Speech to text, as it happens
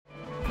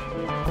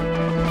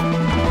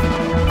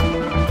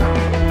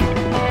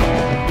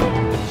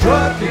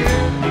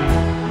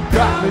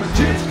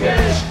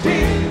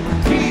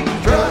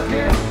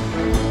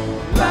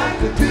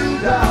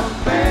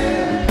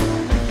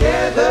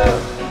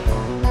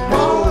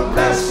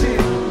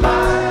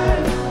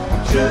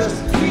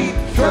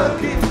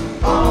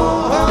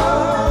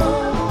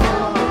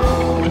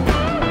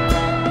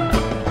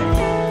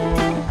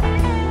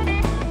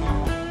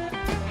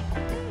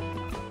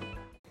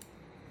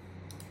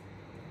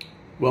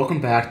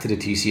Welcome back to the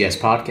TCS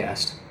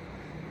podcast.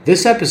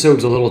 This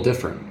episode's a little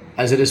different,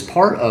 as it is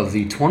part of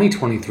the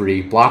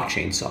 2023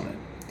 Blockchain Summit.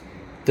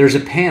 There's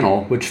a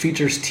panel which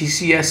features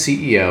TCS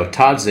CEO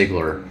Todd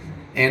Ziegler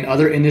and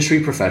other industry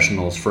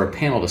professionals for a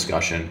panel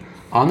discussion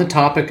on the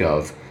topic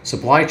of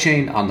supply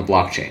chain on the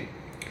blockchain.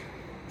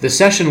 The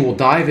session will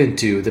dive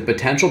into the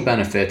potential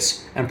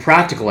benefits and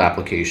practical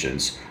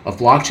applications of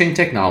blockchain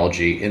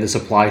technology in the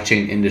supply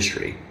chain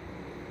industry.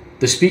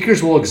 The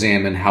speakers will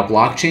examine how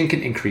blockchain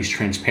can increase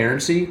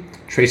transparency,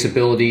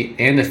 traceability,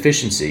 and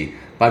efficiency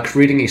by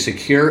creating a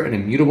secure and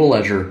immutable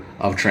ledger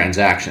of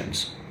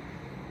transactions.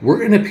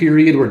 We're in a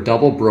period where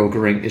double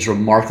brokering is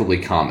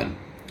remarkably common,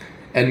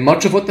 and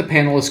much of what the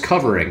panel is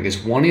covering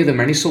is one of the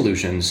many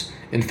solutions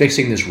in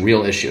fixing this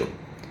real issue.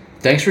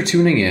 Thanks for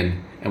tuning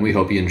in, and we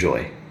hope you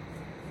enjoy.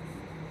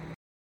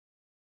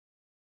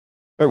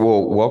 All right,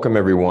 well, welcome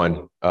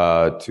everyone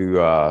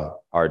to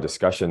our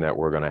discussion that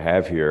we're going to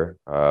have here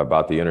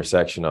about the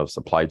intersection of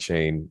supply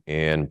chain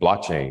and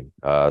blockchain.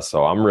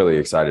 So I'm really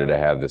excited to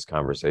have this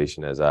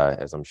conversation, as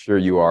I'm sure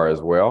you are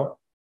as well.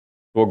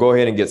 We'll go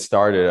ahead and get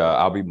started.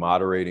 I'll be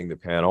moderating the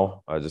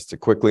panel. Just to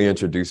quickly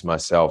introduce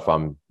myself,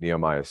 I'm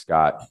Nehemiah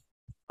Scott.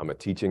 I'm a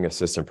teaching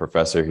assistant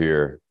professor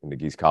here in the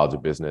Geese College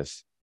of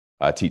Business.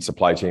 I teach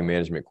supply chain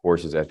management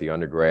courses at the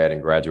undergrad and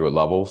graduate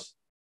levels.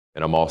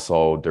 And I'm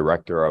also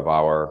director of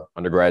our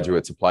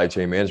undergraduate supply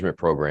chain management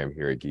program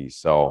here at Geese.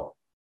 So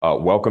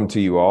welcome to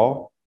you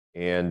all.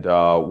 And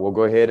we'll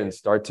go ahead and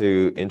start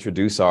to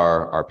introduce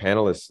our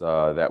panelists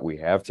that we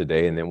have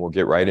today. And then we'll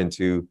get right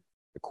into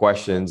the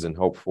questions and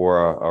hope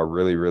for a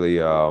really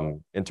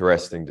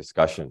interesting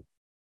discussion.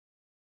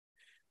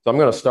 So I'm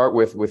going to start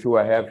with who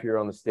I have here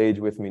on the stage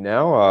with me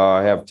now.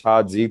 I have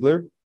Todd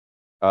Ziegler.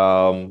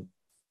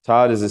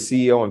 Todd is the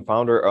CEO and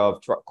founder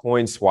of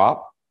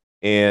CoinSwap.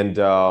 And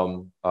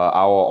I'll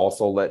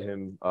also let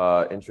him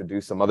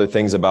introduce some other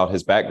things about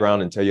his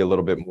background and tell you a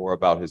little bit more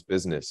about his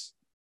business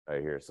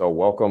right here. So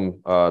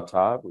welcome,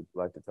 Todd. Would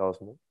you like to tell us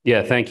more?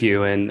 Yeah, thank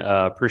you, and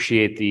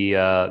appreciate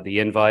the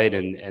invite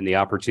and the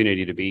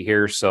opportunity to be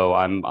here. So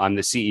I'm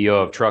the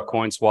CEO of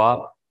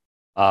CoinSwap.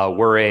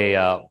 We're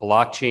a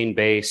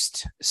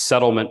blockchain-based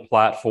settlement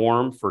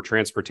platform for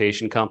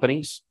transportation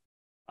companies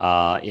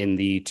in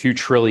the $2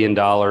 trillion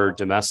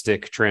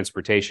domestic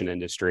transportation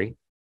industry.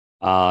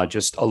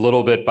 Just a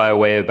little bit by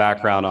way of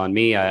background on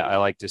me, I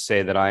like to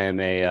say that I'm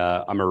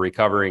a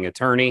recovering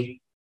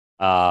attorney.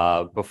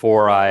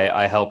 Before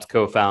I helped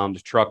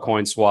co-found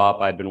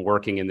CoinSwap, I'd been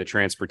working in the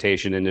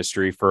transportation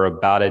industry for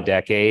about a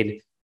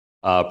decade,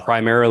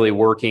 primarily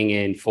working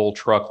in full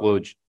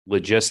truckload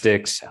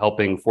logistics,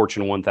 helping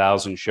Fortune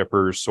 1000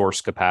 shippers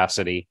source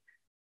capacity,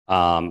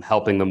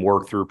 helping them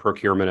work through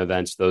procurement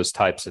events, those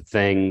types of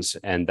things.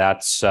 And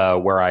that's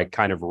where I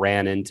kind of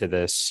ran into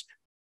this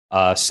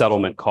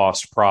settlement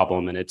cost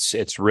problem, and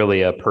it's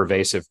really a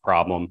pervasive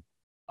problem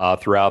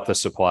throughout the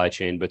supply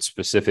chain, but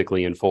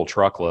specifically in full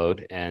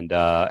truckload. And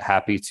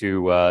happy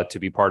to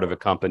be part of a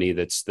company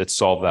that's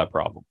solved that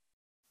problem.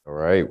 All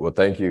right. Well,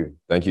 thank you,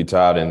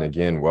 Todd, and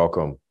again,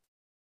 welcome.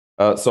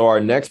 So our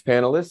next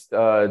panelist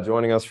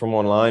joining us from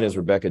online is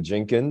Rebecca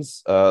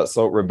Jenkins.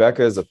 So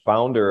Rebecca is a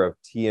founder of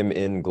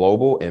TMN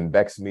Global and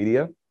Bex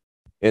Media.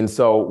 And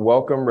so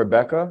welcome,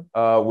 Rebecca.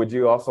 Would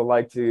you also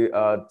like to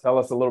tell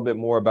us a little bit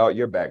more about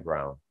your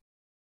background?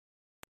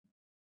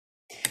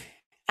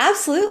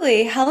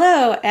 Absolutely.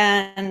 Hello,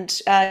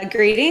 and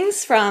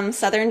greetings from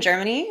Southern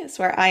Germany is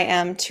where I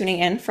am tuning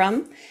in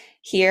from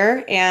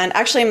here. And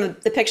actually,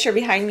 the picture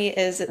behind me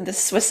is the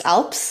Swiss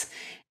Alps,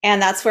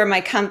 and that's where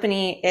my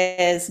company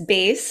is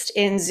based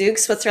in Zug,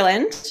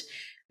 Switzerland,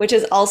 which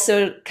is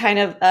also kind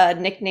of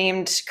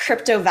nicknamed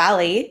Crypto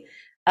Valley.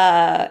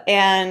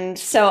 And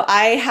so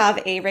I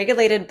have a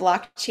regulated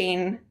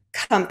blockchain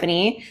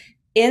company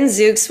in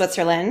Zug,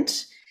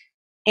 Switzerland,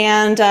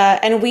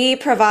 and we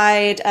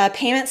provide a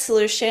payment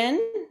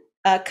solution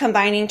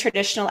combining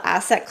traditional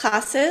asset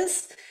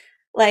classes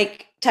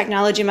like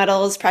technology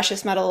metals,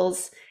 precious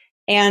metals,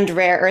 and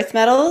rare earth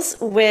metals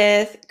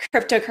with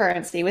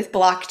cryptocurrency, with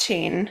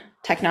blockchain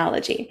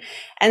technology.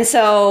 And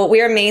so we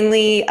are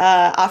mainly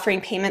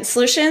offering payment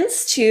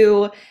solutions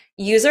to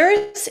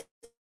users.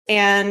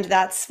 And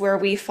that's where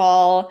we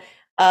fall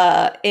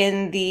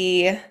in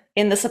the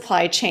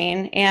supply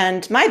chain.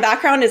 And my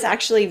background is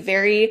actually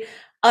very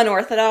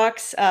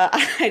unorthodox.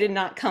 I did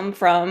not come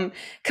from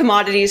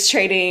commodities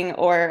trading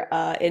or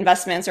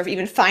investments or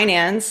even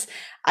finance.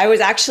 I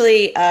was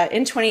actually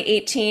in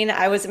 2018.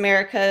 I was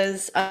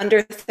America's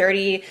under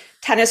 30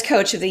 tennis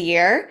coach of the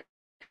year,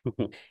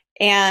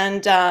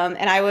 and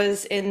I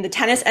was in the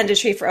tennis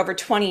industry for over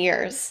 20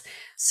 years.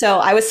 So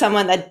I was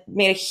someone that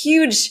made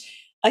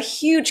a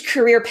huge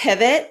career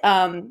pivot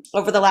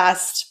over the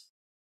last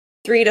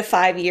 3 to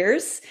 5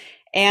 years.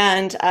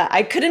 And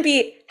I couldn't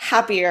be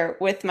happier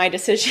with my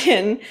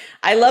decision.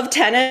 I love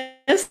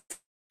tennis,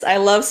 I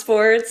love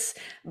sports,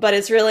 but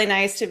it's really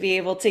nice to be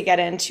able to get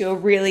into a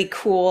really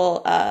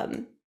cool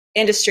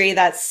industry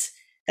that's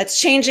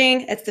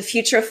changing. It's the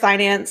future of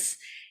finance.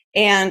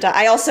 And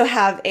I also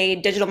have a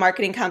digital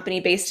marketing company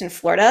based in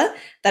Florida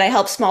that I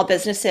help small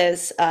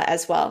businesses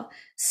as well.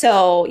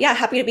 So yeah,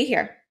 happy to be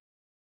here.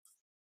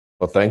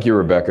 Well, thank you,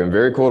 Rebecca. And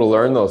very cool to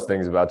learn those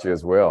things about you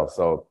as well.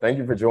 So thank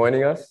you for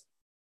joining us.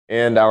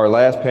 And our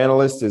last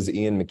panelist is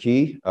Ian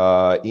McKee.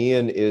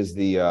 Ian is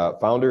the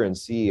founder and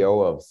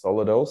CEO of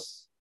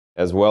Solidos,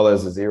 as well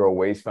as the Zero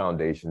Waste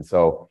Foundation.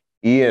 So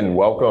Ian,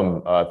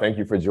 welcome. Thank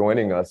you for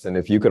joining us. And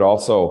if you could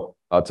also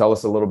tell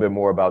us a little bit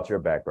more about your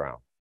background.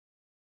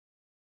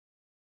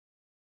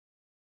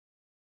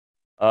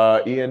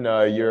 Ian,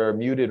 you're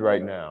muted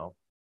right now.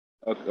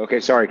 Okay,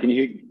 sorry. Can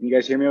you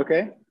guys hear me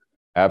okay?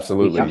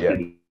 Absolutely, yeah.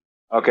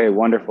 Okay,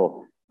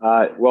 wonderful.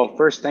 Well,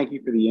 first, thank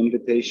you for the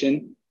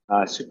invitation.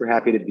 Super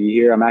happy to be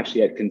here. I'm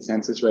actually at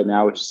Consensus right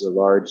now, which is a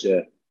large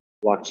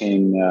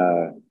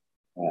blockchain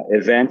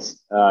event,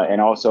 and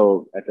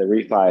also at the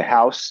Refi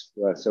House,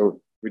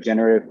 so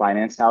Regenerative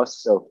Finance House.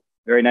 So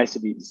very nice to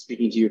be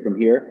speaking to you from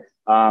here.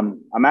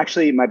 I'm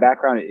actually, my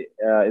background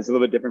is a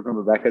little bit different from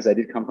Rebecca's. I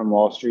did come from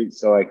Wall Street,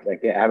 so I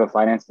have a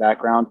finance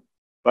background.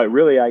 But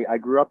really, I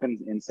grew up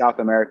in South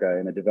America,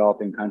 in a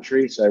developing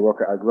country. So I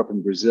grew up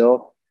in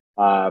Brazil.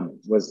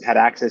 Had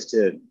access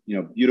to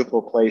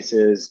beautiful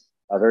places,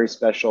 a very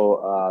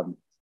special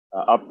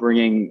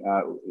upbringing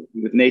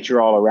with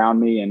nature all around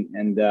me,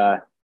 and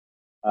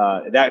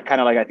that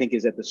kind of I think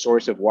is at the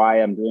source of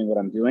why I'm doing what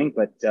I'm doing.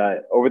 But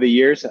over the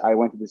years, I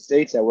went to the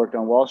States. I worked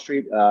on Wall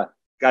Street,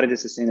 got into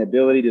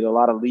sustainability, did a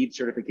lot of LEED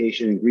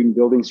certification and green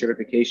building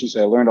certification.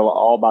 So I learned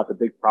all about the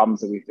big problems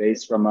that we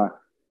face from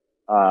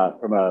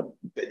a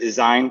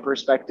design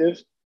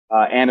perspective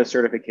and a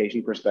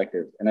certification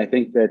perspective. And I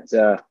think that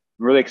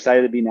I'm really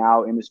excited to be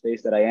now in the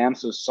space that I am.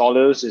 So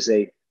Solidos is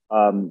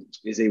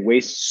a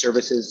waste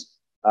services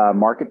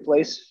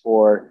marketplace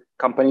for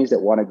companies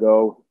that want to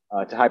go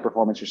to high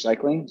performance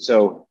recycling.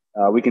 So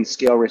we can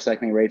scale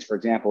recycling rates, for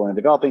example, in a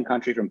developing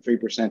country from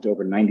 3% to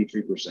over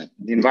 93%.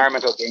 The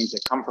environmental gains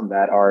that come from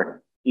that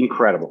are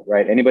incredible,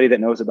 right? Anybody that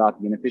knows about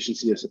the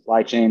inefficiency of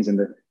supply chains and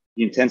the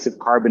intensive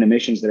carbon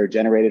emissions that are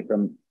generated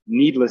from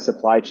needless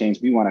supply chains,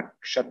 we want to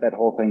shut that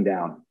whole thing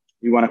down.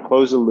 We want to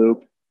close the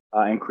loop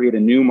and create a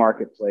new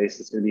marketplace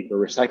that's going to be for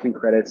recycling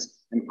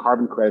credits and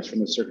carbon credits from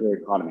the circular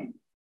economy.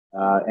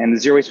 And the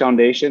Zero Waste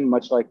Foundation,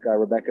 much like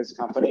Rebecca's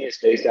company, is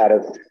based out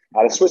of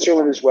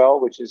Switzerland as well,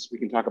 which is, we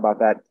can talk about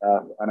that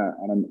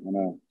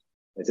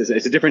it's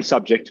a different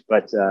subject,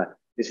 but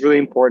it's really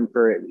important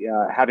for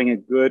having a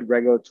good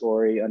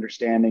regulatory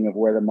understanding of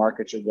where the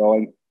markets are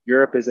going.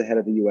 Europe is ahead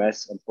of the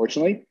US,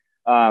 unfortunately,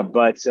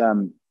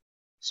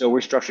 so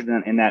we're structured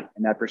in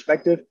that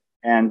perspective.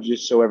 And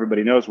just so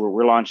everybody knows,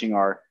 we're launching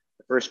our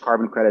first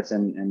carbon credits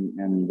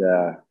and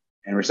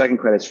recycling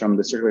credits from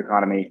the circular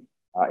economy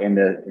in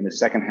the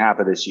second half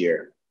of this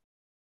year.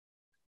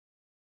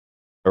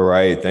 All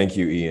right. Thank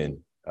you,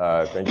 Ian.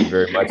 Thank you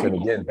very much. And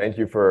again, thank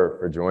you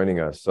for joining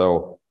us.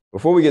 So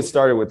before we get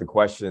started with the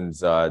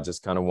questions,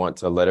 just kind of want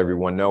to let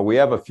everyone know we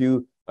have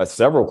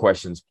several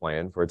questions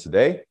planned for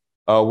today.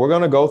 We're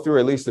going to go through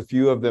at least a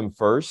few of them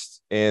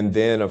first. And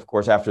then, of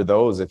course, after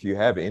those, if you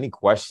have any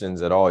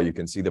questions at all, you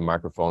can see the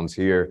microphones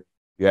here.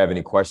 If you have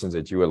any questions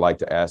that you would like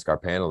to ask our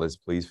panelists,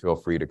 please feel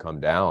free to come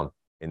down.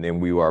 And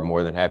then we are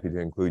more than happy to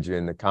include you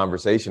in the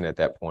conversation at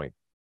that point.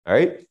 All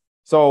right.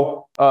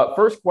 So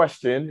first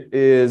question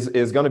is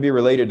going to be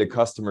related to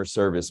customer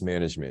service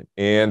management.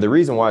 And the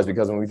reason why is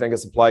because when we think of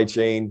supply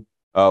chain,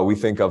 we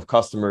think of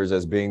customers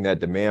as being that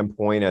demand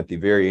point at the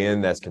very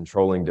end that's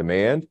controlling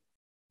demand.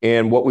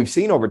 And what we've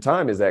seen over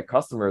time is that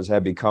customers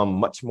have become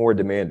much more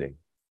demanding,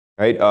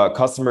 right?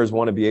 Customers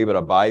want to be able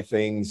to buy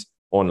things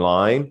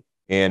online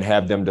and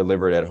have them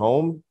delivered at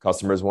home.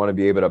 Customers want to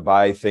be able to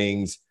buy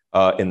things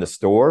in the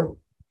store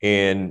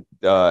and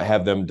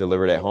have them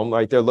delivered at home.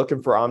 Like, they're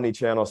looking for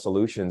omni-channel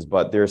solutions,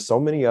 but there's so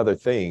many other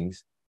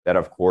things that,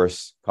 of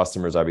course,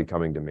 customers are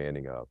becoming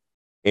demanding of.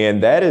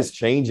 And that is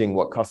changing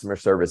what customer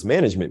service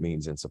management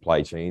means in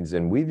supply chains.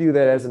 And we view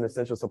that as an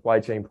essential supply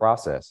chain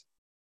process.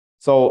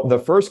 So the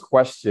first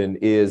question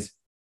is,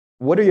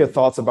 what are your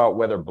thoughts about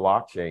whether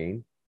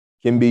blockchain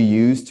can be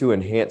used to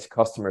enhance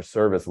customer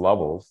service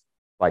levels?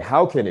 Like,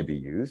 how can it be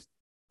used?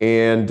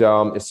 And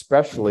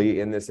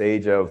especially in this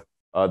age of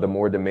the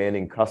more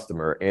demanding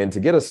customer. And to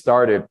get us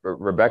started,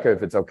 Rebecca,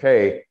 if it's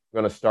okay, I'm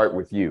going to start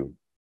with you.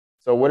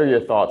 So what are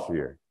your thoughts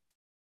here?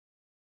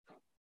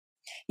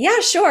 Yeah,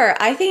 sure.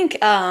 I think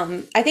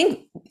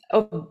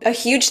a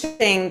huge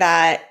thing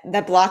that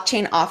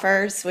blockchain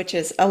offers, which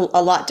is a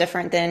lot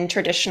different than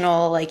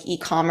traditional like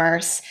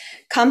e-commerce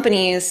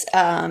companies,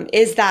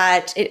 is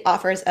that it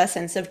offers a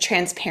sense of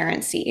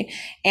transparency,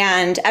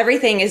 and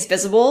everything is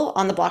visible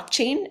on the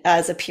blockchain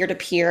as a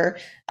peer-to-peer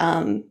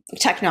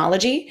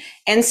technology,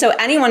 and so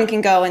anyone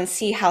can go and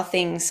see how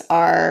things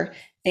are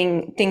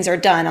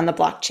done on the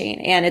blockchain.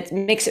 And it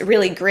makes it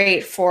really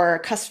great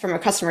from a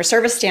customer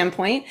service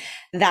standpoint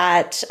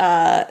that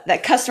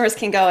customers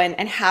can go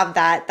and have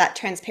that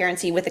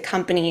transparency with the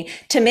company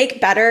to make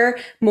better,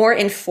 more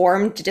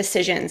informed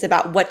decisions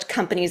about what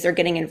companies they're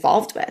getting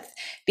involved with.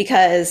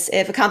 Because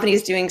if a company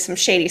is doing some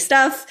shady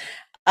stuff,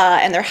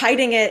 and they're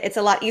hiding it. It's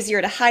a lot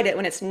easier to hide it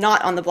when it's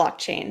not on the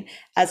blockchain,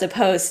 as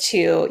opposed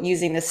to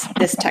using this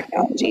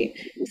technology.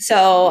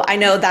 So I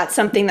know that's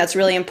something that's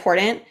really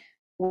important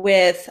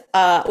with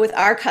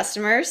our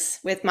customers,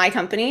 with my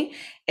company,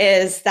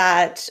 is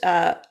that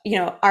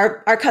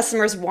our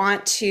customers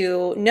want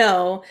to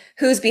know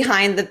who's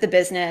behind the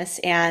business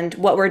and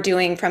what we're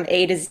doing from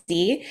A to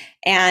Z,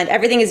 and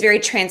everything is very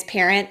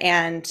transparent,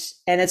 and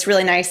it's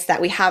really nice that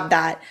we have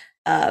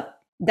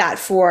that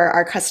for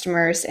our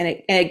customers,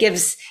 and it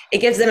gives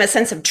them a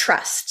sense of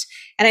trust.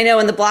 And I know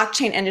in the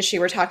blockchain industry,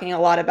 we're talking a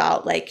lot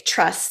about like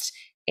trust,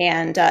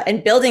 and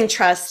building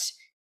trust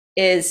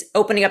is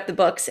opening up the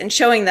books and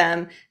showing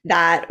them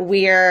that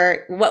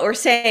what we're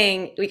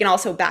saying, we can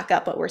also back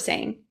up what we're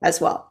saying as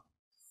well.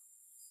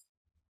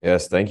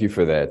 Yes, thank you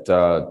for that.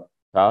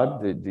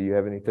 Todd, do you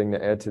have anything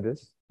to add to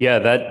this? Yeah,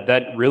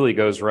 that really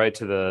goes right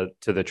to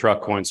the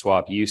truck coin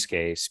swap use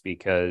case,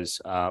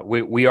 because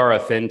we are a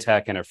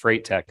fintech and a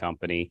freight tech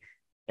company.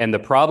 And the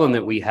problem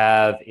that we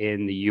have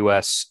in the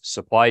US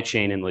supply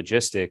chain and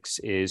logistics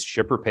is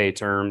shipper pay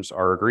terms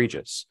are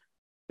egregious.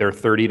 They're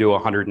 30 to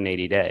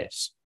 180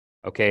 days.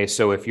 Okay,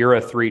 so if you're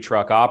a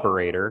 3-truck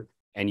operator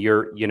and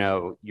you're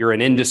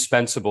an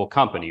indispensable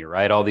company,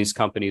 right? All these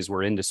companies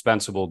were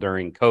indispensable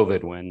during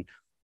COVID when,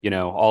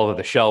 all of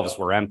the shelves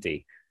were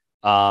empty.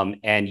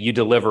 And you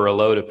deliver a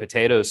load of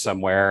potatoes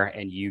somewhere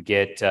and you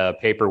get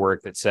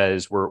paperwork that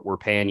says we're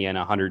paying you in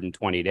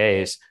 120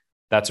 days.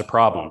 That's a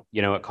problem.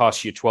 It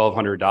costs you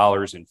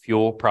 $1,200 in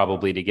fuel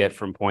probably to get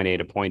from point A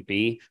to point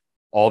B.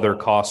 All their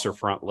costs are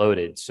front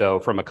loaded. So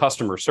from a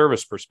customer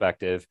service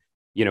perspective,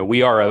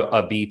 we are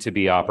a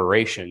B2B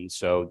operation.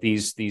 So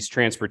these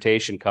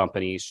transportation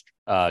companies,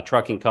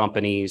 trucking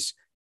companies,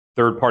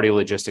 third-party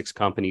logistics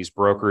companies,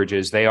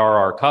 brokerages, they are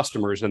our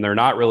customers, and they're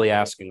not really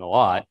asking a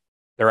lot.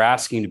 They're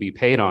asking to be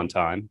paid on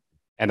time,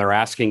 and they're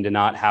asking to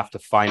not have to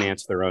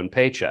finance their own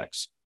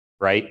paychecks,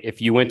 right?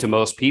 If you went to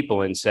most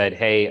people and said,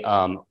 hey,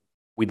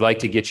 we'd like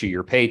to get you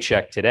your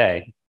paycheck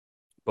today,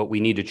 but we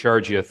need to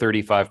charge you a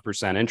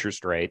 35%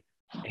 interest rate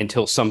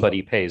until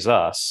somebody pays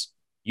us,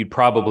 you'd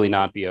probably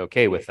not be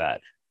okay with that.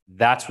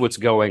 That's what's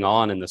going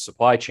on in the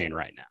supply chain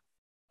right now.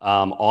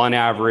 On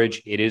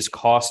average, it is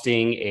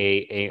costing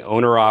a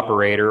owner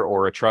operator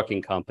or a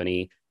trucking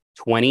company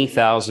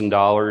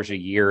 $20,000 a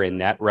year in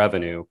net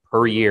revenue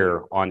per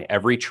year on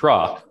every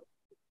truck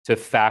to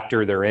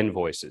factor their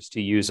invoices,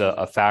 to use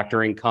a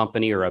factoring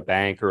company or a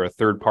bank or a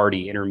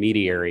third-party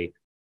intermediary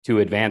to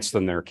advance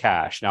them their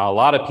cash. Now, a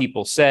lot of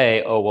people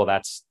say, oh, well,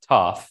 that's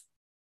tough.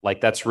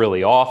 Like, that's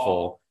really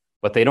awful.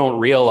 But they don't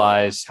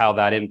realize how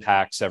that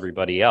impacts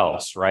everybody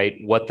else, right?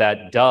 What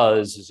that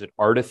does is it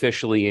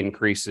artificially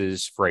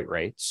increases freight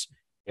rates.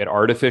 It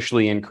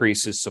artificially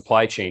increases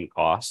supply chain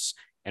costs.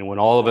 And when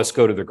all of us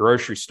go to the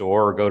grocery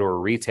store or go to a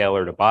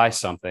retailer to buy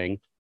something,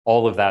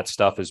 all of that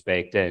stuff is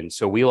baked in.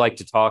 So we like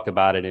to talk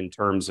about it in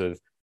terms of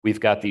we've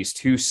got these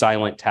two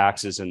silent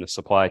taxes in the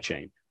supply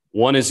chain.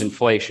 One is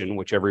inflation,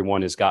 which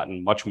everyone has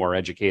gotten much more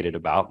educated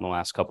about in the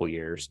last couple of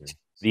years.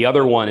 The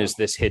other one is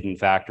this hidden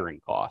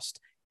factoring cost.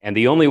 And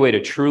the only way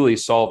to truly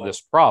solve this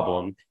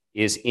problem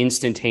is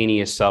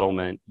instantaneous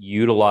settlement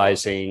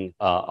utilizing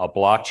a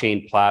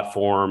blockchain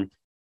platform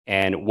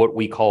and what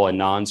we call a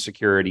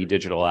non-security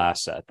digital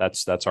asset.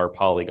 That's our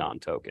Polygon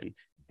token.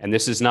 And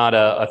this is not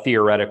a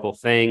theoretical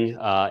thing.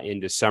 In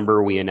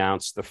December, we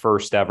announced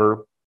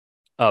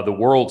the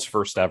world's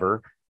first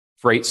ever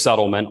freight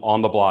settlement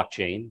on the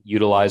blockchain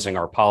utilizing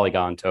our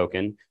Polygon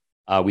token.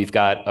 We've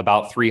got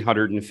about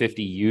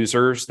 350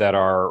 users that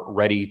are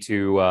ready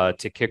to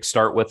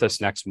kickstart with us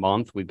next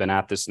month. We've been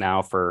at this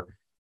now for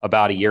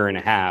about a year and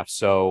a half.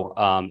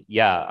 So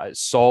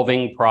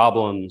solving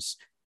problems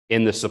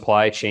in the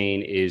supply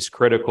chain is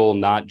critical,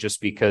 not just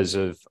because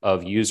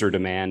of user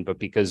demand, but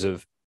because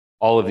of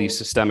all of these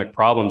systemic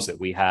problems that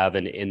we have.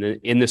 And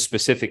in the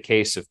specific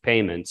case of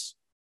payments,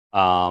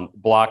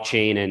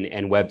 blockchain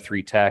and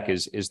Web3 tech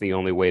is the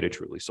only way to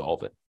truly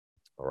solve it.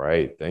 All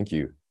right. Thank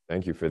you.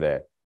 Thank you for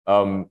that.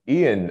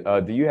 Ian,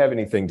 do you have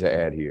anything to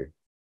add here?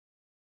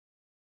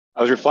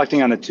 I was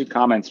reflecting on the two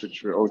comments,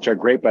 which are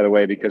great, by the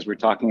way, because we're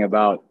talking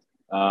about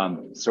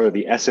sort of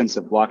the essence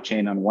of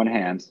blockchain on one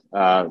hand,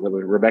 what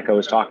Rebecca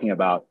was talking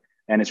about,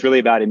 and it's really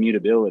about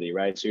immutability,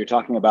 right? So you're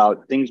talking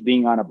about things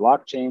being on a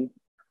blockchain.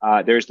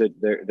 There's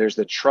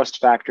the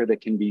trust factor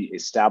that can be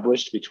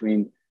established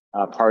between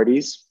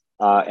parties,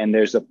 and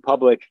there's the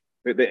public.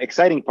 The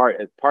exciting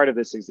part of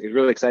this is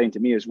really exciting to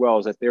me as well,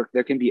 is that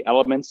there can be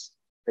elements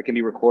that can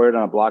be recorded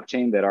on a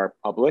blockchain that are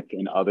public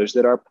and others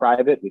that are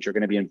private, which are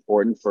going to be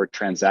important for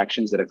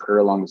transactions that occur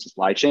along the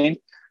supply chain,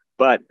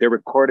 but they're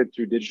recorded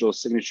through digital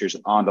signatures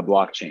on the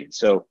blockchain.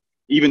 So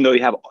even though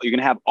you're going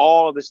to have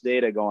all of this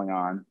data going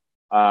on,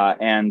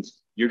 and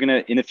you're going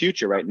to, in the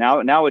future, right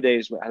now,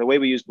 nowadays, the way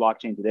we use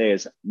blockchain today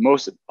is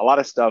a lot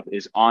of stuff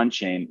is on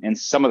chain and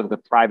some of the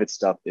private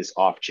stuff is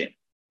off chain,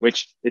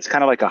 which it's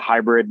kind of like a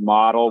hybrid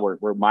model where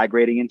we're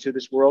migrating into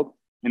this world.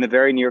 In the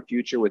very near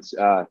future with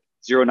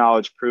zero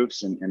knowledge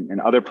proofs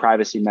and other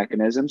privacy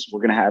mechanisms,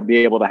 we're going to be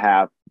able to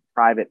have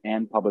private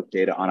and public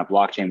data on a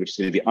blockchain, which is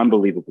going to be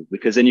unbelievable,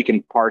 because then you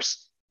can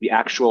parse the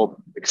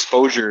actual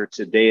exposure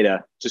to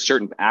data to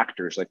certain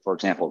actors, like, for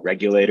example,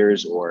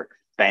 regulators or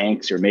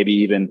banks, or maybe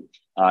even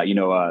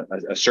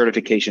a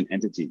certification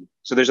entity.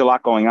 So there's a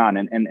lot going on,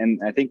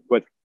 and I think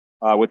what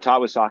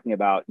Todd was talking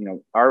about,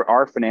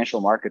 our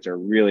financial markets are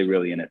really,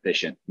 really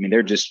inefficient. I mean,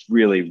 they're just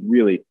really,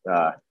 really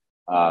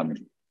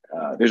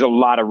there's a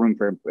lot of room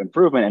for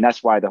improvement, and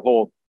that's why the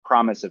whole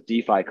promise of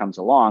DeFi comes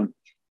along.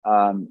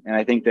 And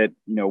I think that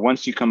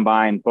once you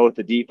combine both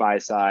the DeFi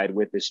side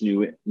with this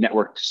new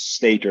network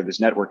state, or this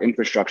network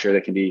infrastructure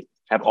that can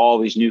have all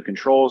these new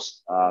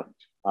controls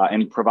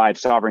and provide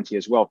sovereignty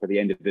as well for the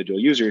individual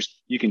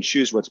users, you can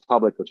choose what's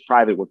public, what's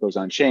private, what goes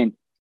on chain.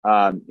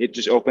 It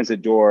just opens the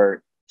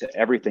door to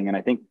everything. And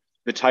I think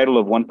the title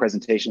of one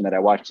presentation that I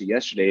watched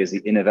yesterday is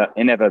the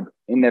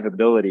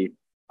inevitability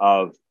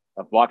of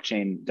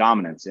blockchain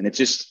dominance. And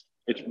it's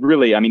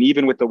really, I mean,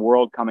 even with the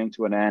world coming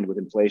to an end, with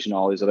inflation,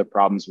 all these other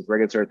problems, with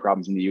regulatory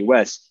problems in the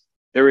US,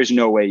 there is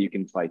no way you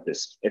can fight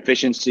this.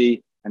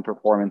 Efficiency and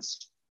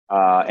performance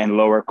and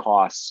lower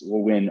costs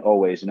will win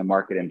always in a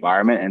market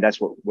environment. And that's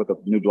what the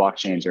new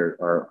blockchains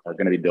are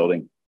going to be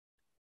building.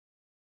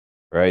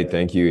 Right.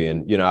 Thank you.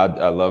 And,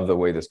 I love the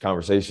way this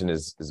conversation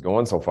is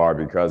going so far,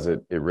 because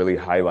it really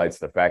highlights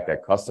the fact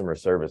that customer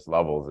service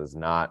levels is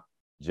not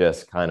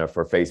just kind of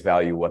for face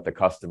value what the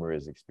customer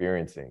is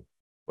experiencing,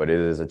 but it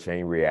is a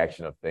chain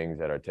reaction of things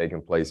that are taking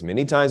place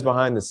many times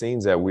behind the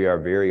scenes that we are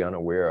very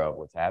unaware of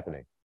what's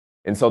happening.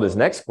 And so this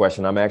next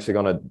question, I'm actually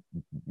going to,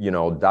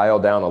 dial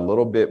down a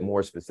little bit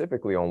more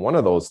specifically on one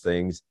of those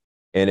things,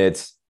 and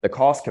it's the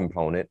cost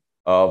component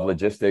of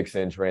logistics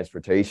and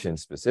transportation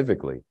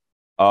specifically.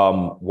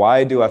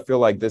 Why do I feel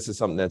like this is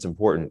something that's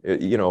important?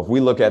 If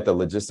we look at the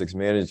logistics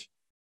managers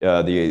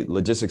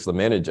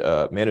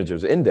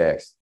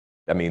index,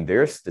 I mean,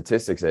 there's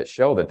statistics that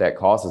show that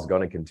cost is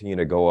going to continue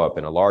to go up,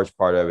 and a large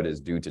part of it is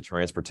due to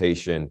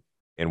transportation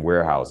and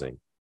warehousing.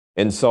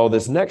 And so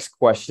this next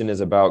question is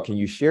about, can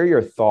you share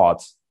your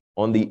thoughts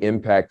on the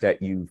impact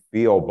that you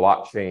feel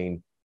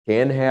blockchain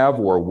can have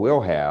or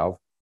will have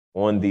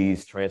on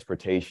these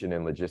transportation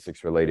and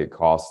logistics related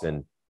costs?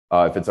 And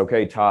if it's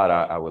okay, Todd,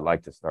 I would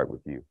like to start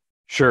with you.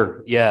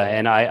 Sure. Yeah.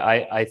 And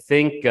I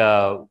think,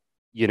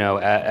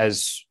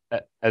 as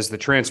the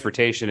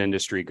transportation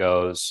industry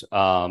goes,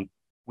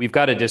 we've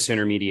got to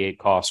disintermediate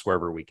costs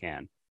wherever we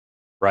can,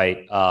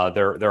 right?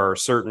 There are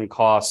certain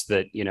costs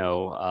that,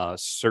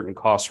 certain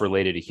costs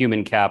related to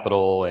human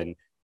capital and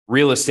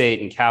real estate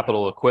and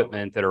capital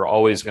equipment that are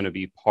always going to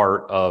be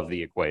part of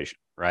the equation,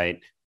 right?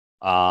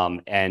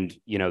 And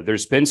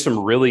there's been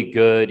some really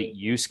good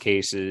use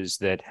cases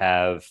that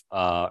have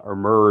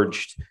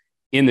emerged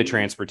in the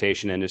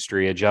transportation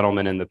industry. A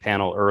gentleman in the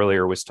panel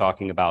earlier was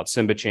talking about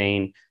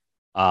Supplychain,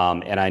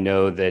 and I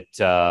know that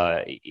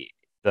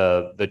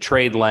the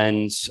trade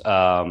lens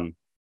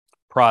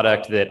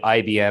product that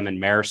IBM and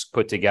Maersk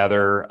put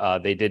together,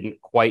 they didn't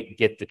quite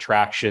get the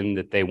traction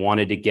that they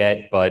wanted to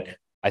get, but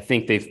I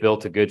think they've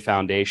built a good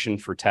foundation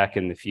for tech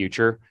in the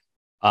future.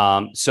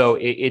 So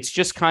it's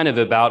just kind of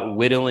about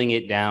whittling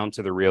it down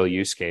to the real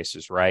use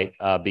cases, right?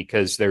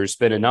 Because there's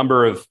been a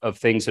number of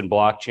things in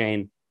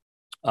blockchain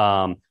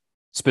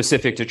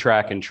specific to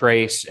track and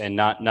trace, and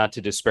not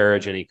to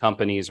disparage any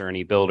companies or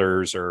any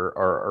builders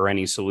or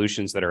any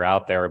solutions that are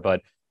out there,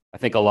 but I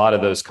think a lot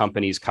of those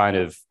companies kind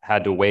of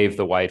had to wave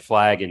the white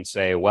flag and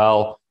say,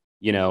 well,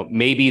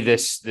 maybe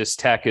this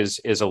tech is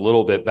a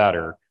little bit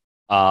better,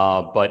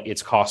 but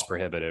it's cost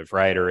prohibitive,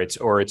 right?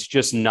 Or it's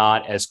just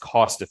not as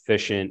cost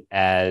efficient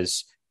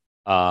as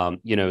some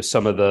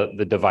of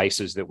the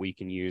devices that we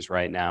can use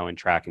right now in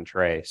track and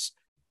trace.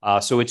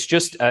 So it's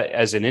just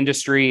as an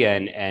industry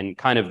and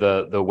kind of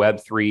the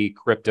Web3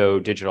 crypto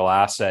digital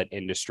asset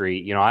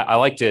industry, I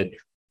like to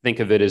think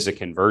of it as a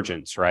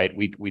convergence, right?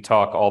 We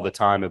talk all the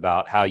time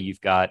about how you've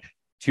got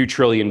 $2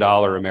 trillion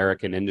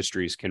American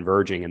industries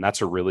converging, and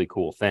that's a really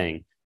cool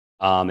thing.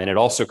 And it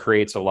also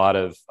creates a lot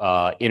of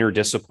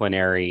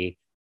interdisciplinary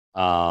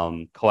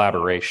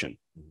collaboration,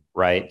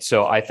 right?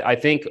 So I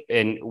think,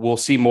 and we'll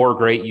see more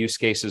great use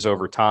cases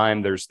over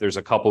time. There's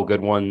a couple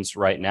good ones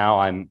right now.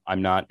 I'm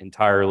not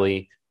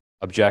entirely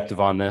objective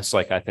on this.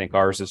 Like, I think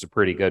ours is a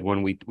pretty good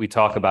one. We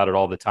talk about it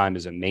all the time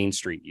as a Main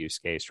Street use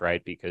case,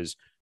 right? Because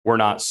we're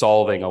not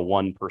solving a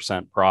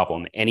 1%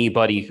 problem.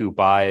 Anybody who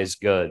buys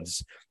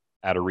goods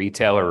at a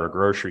retailer or a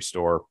grocery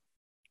store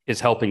is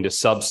helping to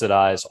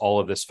subsidize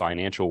all of this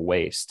financial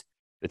waste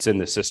that's in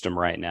the system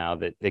right now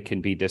that can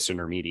be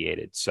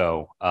disintermediated.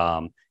 So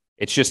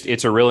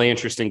it's a really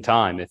interesting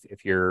time.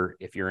 If you're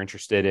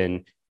interested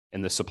in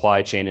the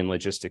supply chain and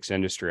logistics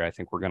industry, I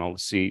think we're going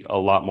to see a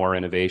lot more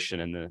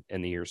innovation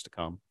in the years to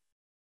come.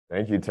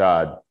 Thank you,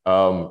 Todd.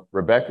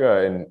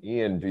 Rebecca and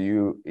Ian,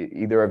 do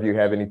either of you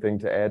have anything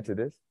to add to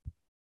this?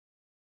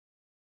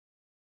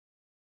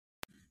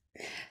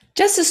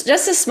 Just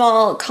a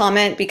small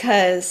comment,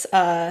 because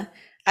I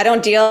I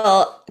don't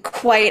deal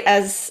quite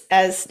as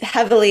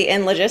heavily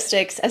in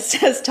logistics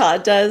as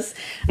Todd does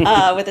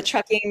with the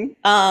trucking.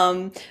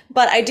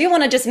 But I do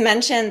want to just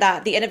mention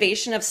that the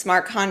innovation of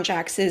smart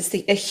contracts is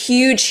a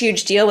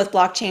huge deal with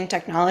blockchain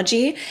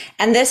technology.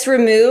 And this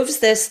removes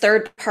this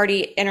third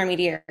party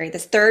intermediary,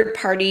 this third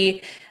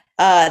party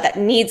that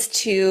needs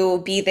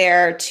to be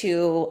there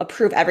to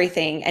approve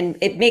everything. And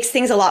it makes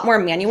things a lot more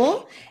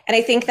manual. And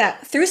I think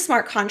that through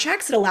smart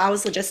contracts, it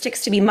allows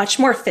logistics to be much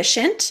more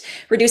efficient,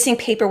 reducing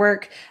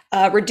paperwork,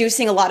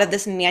 reducing a lot of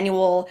this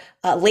manual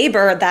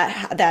labor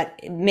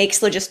that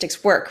makes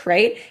logistics work,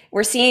 right?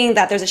 We're seeing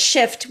that there's a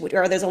shift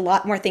where there's a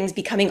lot more things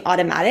becoming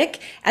automatic,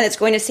 and it's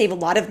going to save a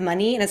lot of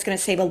money, and it's going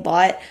to save a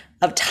lot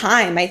of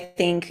time, I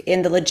think,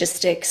 in the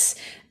logistics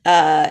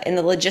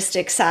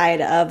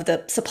side of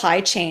the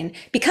supply chain,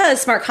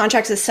 because smart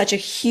contracts is such a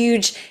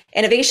huge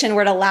innovation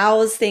where it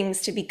allows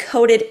things to be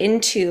coded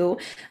into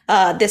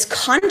this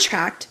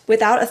contract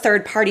without a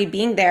third party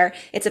being there.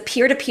 It's a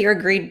peer-to-peer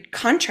agreed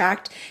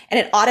contract, and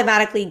it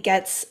automatically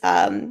gets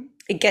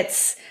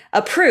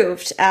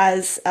approved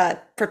as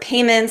for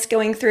payments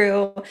going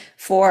through,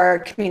 for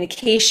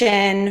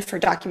communication, for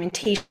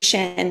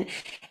documentation.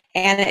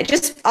 And it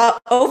just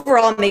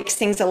overall makes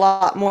things a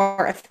lot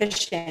more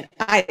efficient,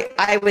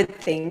 I would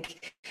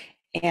think.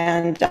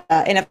 And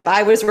if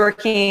I was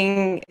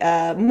working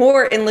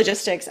more in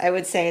logistics, I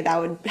would say that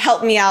would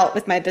help me out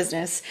with my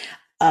business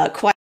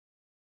quite.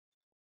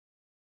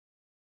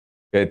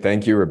 Okay,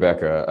 thank you,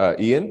 Rebecca.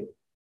 Ian?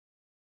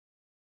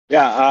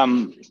 Yeah,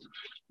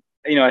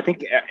 I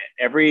think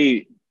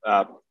every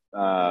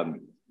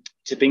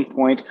tipping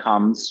point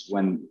comes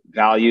when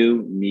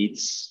value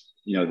meets,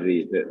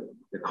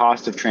 the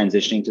cost of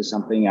transitioning to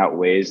something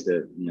outweighs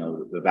the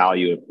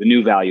value of the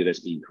new value that's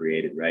being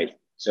created, right?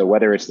 So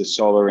whether it's the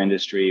solar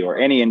industry or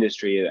any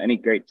industry, any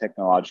great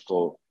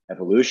technological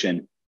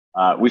evolution,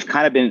 we've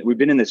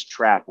been in this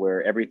trap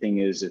where everything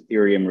is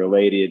Ethereum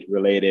related or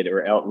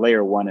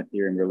layer one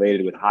Ethereum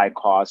related with high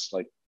costs,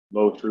 like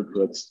low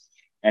throughputs.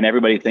 And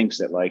everybody thinks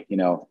that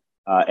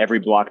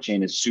every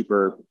blockchain is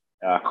super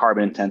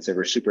carbon intensive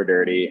or super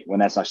dirty, when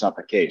that's not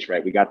the case,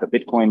 right? We got the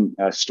Bitcoin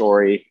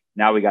story.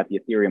 Now we got the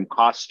Ethereum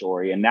cost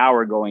story, and now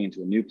we're going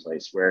into a new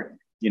place where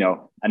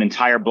an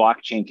entire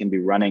blockchain can be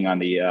running on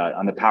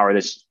the power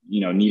that's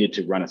needed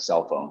to run a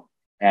cell phone,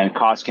 and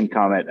costs can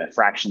come at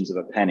fractions of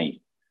a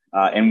penny.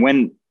 And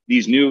when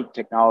these new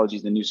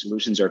technologies, the new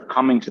solutions are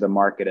coming to the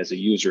market as a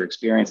user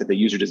experience that the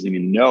user doesn't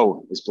even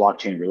know is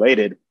blockchain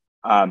related,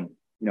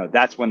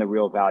 that's when the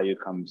real value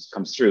comes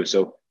through.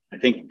 So I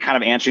think kind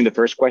of answering the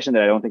first question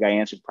that I don't think I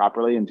answered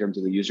properly in terms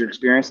of the user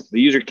experience,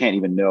 the user can't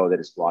even know that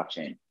it's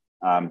blockchain.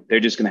 They're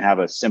just going to have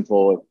a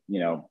simple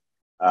user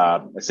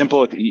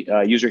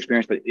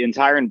experience. But the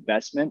entire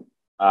investment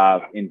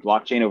in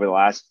blockchain over the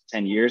last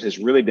 10 years has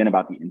really been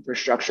about the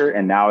infrastructure.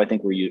 And now I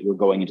think we're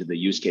going into the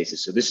use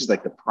cases. So this is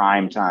like the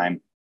prime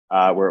time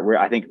where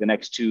I think the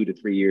next 2 to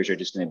 3 years are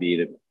just going to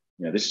be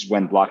this is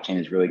when blockchain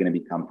is really going to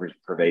become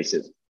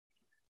pervasive.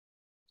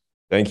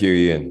 Thank you,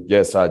 Ian.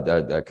 Yes, I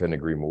couldn't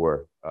agree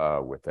more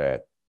with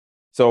that.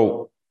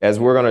 So as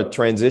we're going to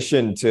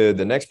transition to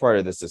the next part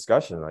of this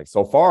discussion,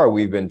 so far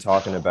we've been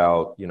talking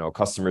about,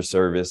 customer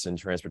service and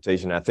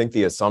transportation. I think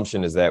the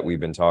assumption is that we've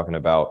been talking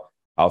about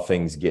how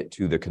things get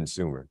to the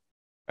consumer,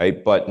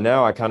 right? But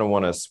now I kind of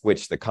want to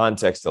switch the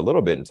context a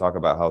little bit and talk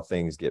about how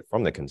things get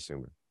from the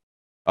consumer.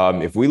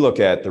 If we look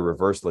at the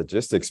reverse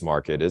logistics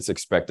market, it's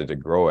expected to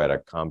grow at a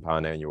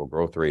compound annual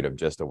growth rate of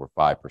just over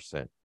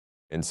 5%.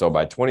 And so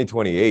by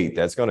 2028,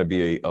 that's going to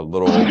be a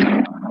little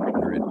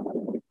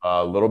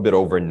bit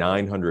over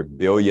 $900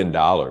 billion.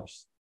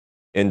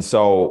 And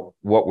so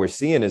what we're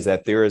seeing is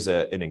that there is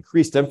an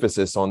increased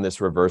emphasis on this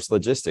reverse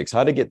logistics,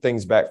 how to get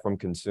things back from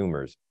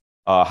consumers,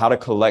 how to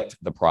collect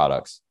the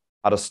products,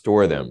 how to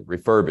store them,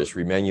 refurbish,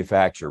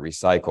 remanufacture,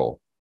 recycle,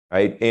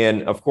 right?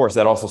 And of course,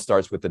 that also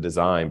starts with the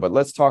design. But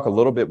let's talk a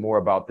little bit more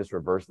about this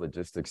reverse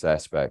logistics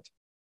aspect.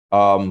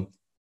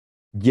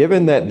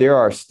 Given that there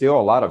are still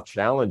a lot of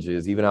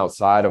challenges, even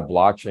outside of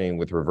blockchain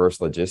with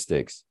reverse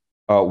logistics,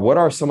 what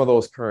are some of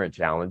those current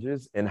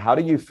challenges, and how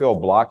do you feel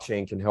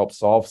blockchain can help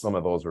solve some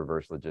of those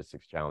reverse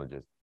logistics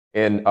challenges?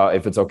 And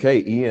if it's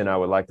okay, Ian, I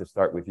would like to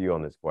start with you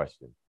on this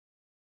question.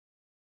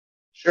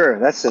 Sure,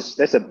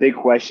 that's a big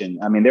question.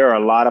 I mean, there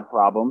are a lot of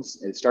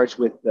problems. It starts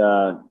with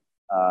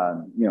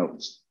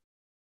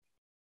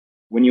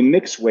when you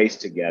mix waste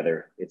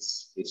together,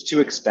 it's too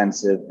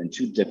expensive and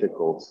too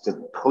difficult to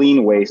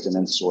clean waste and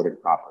then sort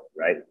it properly,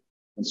 right?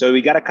 And so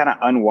we got to kind of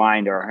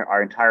unwind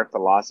our entire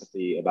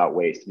philosophy about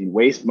waste. I mean,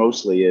 waste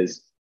mostly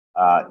is,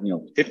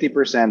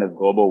 50% of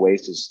global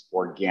waste is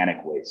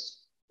organic waste,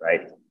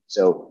 right?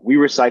 So we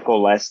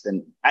recycle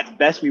at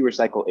best, we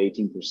recycle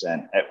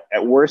 18%,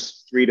 at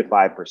worst, 3 to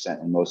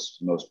 5% in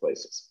most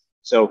places.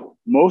 So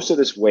most of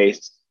this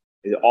waste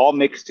is all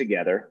mixed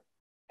together.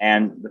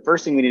 And the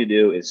first thing we need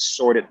to do is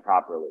sort it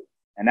properly.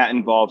 And that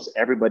involves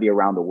everybody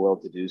around the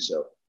world to do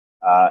so.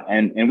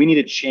 And we need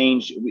to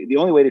change. The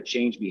only way to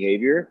change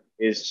behavior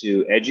is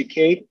to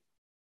educate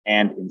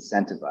and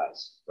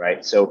incentivize,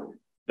 right? So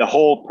the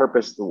whole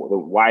purpose,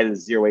 why the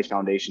Zero Waste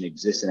Foundation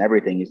exists and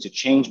everything is to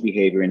change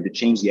behavior and to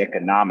change the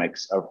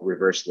economics of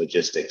reverse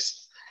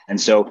logistics. And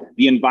so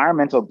the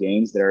environmental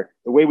gains that are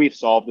the way we've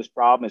solved this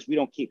problem is we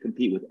don't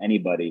compete with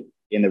anybody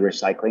in the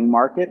recycling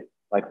market.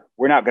 Like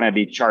we're not going to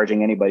be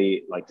charging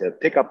anybody like to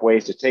pick up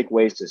waste, to take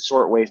waste, to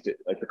sort waste.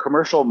 Like the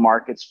commercial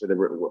markets for the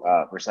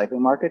recycling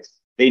markets,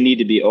 they need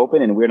to be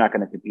open, and we're not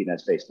going to compete in that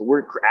space. But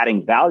we're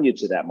adding value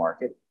to that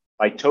market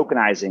by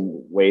tokenizing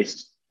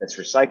waste that's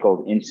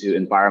recycled into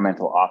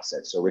environmental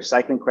offsets. So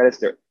recycling credits,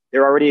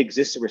 there already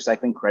exists a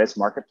recycling credits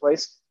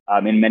marketplace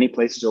in many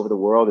places over the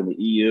world, in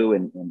the EU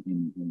and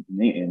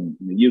in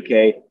the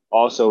UK,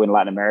 also in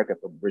Latin America,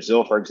 for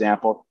Brazil, for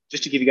example.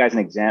 Just to give you guys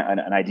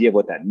an idea of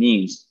what that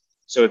means.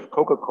 So if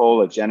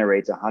Coca-Cola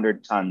generates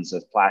 100 tons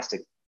of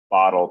plastic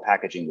bottle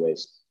packaging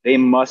waste, they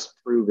must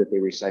prove that they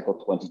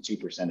recycle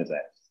 22% of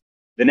that.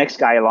 The next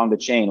guy along the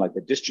chain, like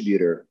the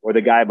distributor or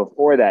the guy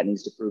before that,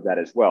 needs to prove that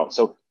as well.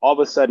 So all of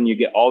a sudden you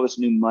get all this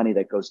new money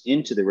that goes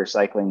into the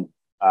recycling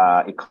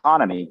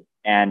economy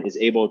and is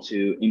able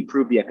to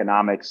improve the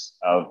economics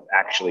of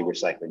actually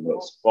recycling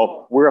waste.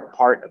 Well, we're a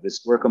part of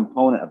this. We're a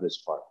component of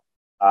this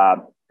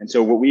part. And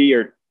so what we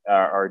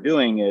are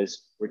doing is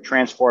we're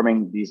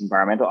transforming these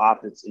environmental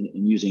offsets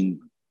in using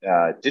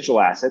digital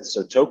assets,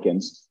 so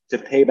tokens, to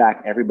pay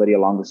back everybody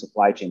along the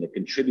supply chain that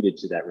contributed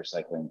to that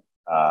recycling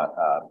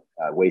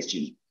waste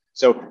unit.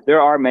 So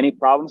there are many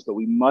problems, but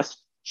we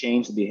must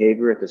change the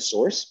behavior at the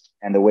source.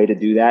 And the way to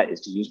do that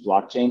is to use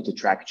blockchain to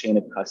track chain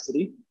of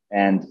custody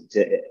and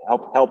to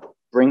help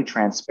bring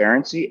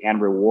transparency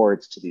and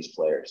rewards to these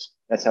players.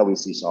 That's how we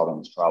see solving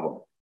this problem.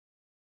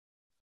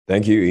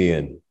 Thank you,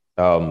 Ian.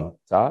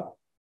 Todd?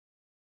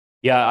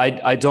 Yeah,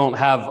 I don't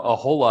have a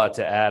whole lot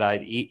to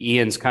add.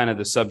 Ian's kind of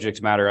the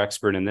subject matter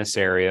expert in this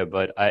area,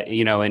 but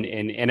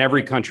in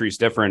every country is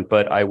different.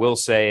 But I will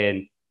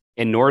say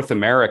in North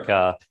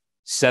America,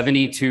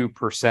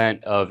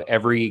 72% of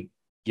every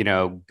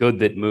good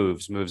that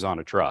moves on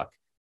a truck.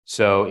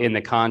 So in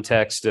the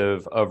context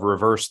of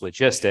reverse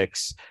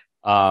logistics,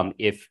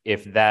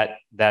 if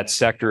that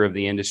sector of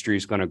the industry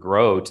is going to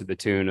grow to the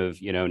tune of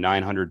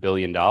 $900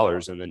 billion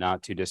in the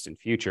not too distant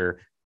future,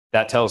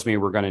 that tells me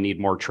we're going to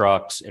need more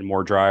trucks and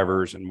more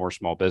drivers and more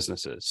small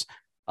businesses.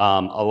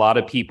 A lot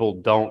of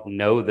people don't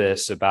know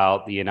this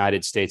about the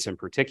United States in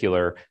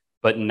particular,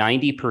 but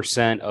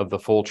 90% of the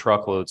full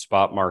truckload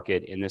spot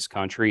market in this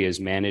country is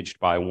managed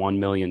by 1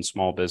 million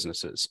small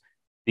businesses.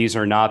 These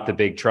are not the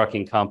big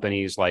trucking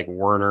companies like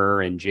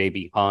Werner and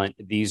JB Hunt.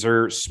 These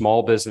are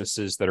small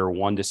businesses that are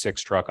 1 to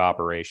 6 truck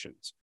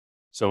operations.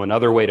 So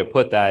another way to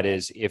put that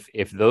is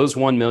if those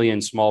 1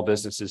 million small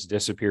businesses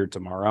disappeared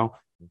tomorrow,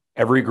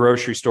 every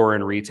grocery store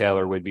and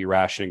retailer would be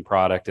rationing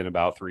product in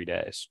about 3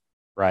 days,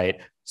 right?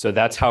 So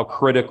that's how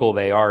critical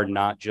they are,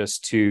 not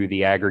just to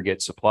the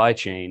aggregate supply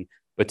chain,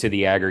 but to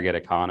the aggregate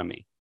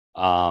economy.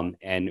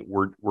 And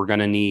we're going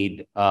to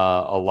need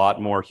a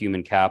lot more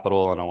human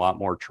capital and a lot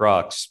more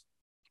trucks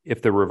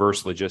if the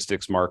reverse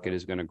logistics market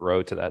is going to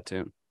grow to that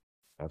tune.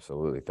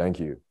 Absolutely. Thank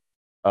you.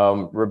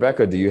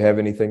 Rebecca, do you have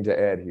anything to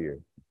add here?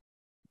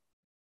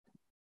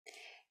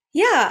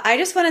 Yeah, I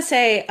just want to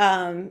say,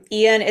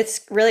 Ian,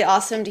 it's really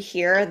awesome to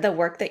hear the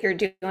work that you're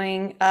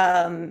doing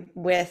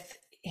with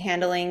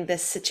handling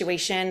this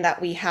situation that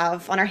we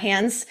have on our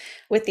hands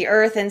with the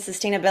earth and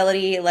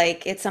sustainability.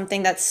 Like, it's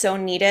something that's so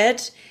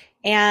needed.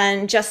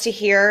 And just to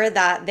hear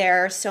that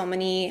there are so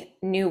many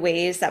new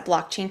ways that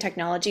blockchain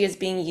technology is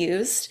being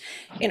used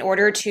in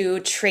order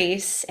to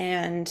trace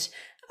and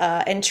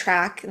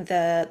track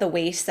the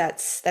waste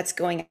that's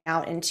going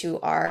out into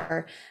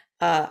our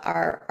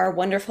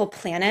wonderful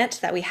planet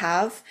that we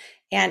have.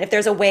 And if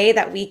there's a way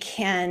that we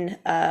can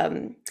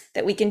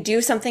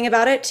do something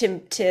about it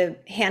to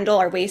handle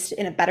our waste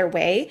in a better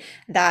way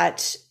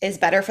that is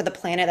better for the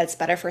planet, that's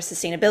better for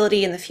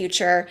sustainability in the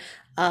future,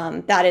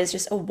 that is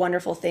just a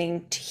wonderful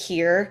thing to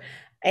hear.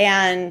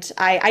 And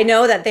I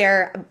know that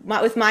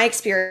with my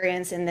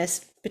experience in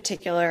this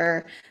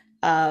particular,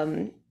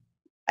 I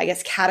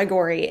guess,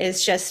 category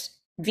is just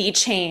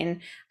VeChain.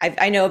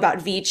 I know about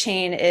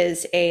VeChain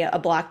is a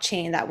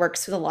blockchain that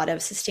works with a lot of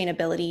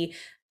sustainability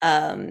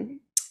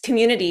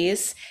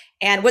communities.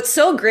 And what's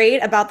so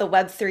great about the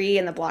Web3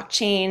 and the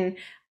blockchain,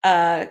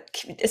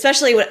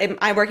 especially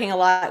I'm working a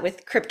lot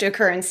with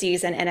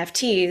cryptocurrencies and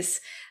NFTs,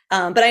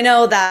 but I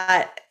know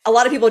that a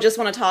lot of people just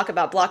want to talk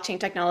about blockchain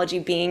technology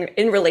being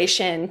in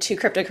relation to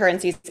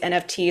cryptocurrencies,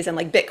 NFTs, and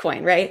like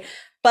Bitcoin, right?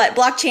 But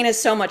blockchain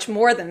is so much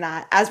more than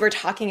that. As we're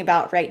talking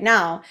about right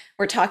now,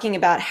 we're talking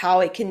about how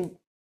it can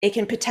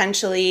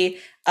potentially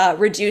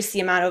reduce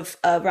the amount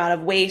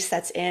of waste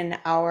that's in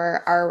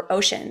our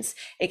oceans.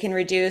 It can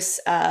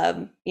reduce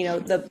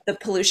the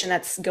pollution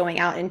that's going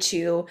out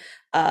into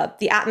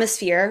the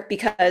atmosphere,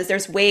 because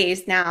there's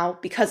ways now,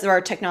 because of our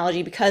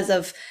technology, because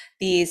of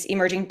these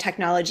emerging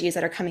technologies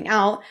that are coming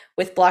out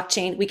with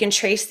blockchain, we can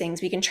trace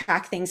things, we can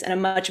track things in a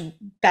much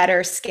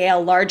better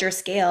scale, larger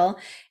scale,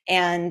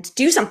 and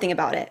do something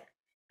about it.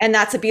 And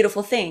that's a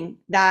beautiful thing,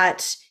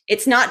 that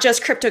it's not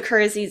just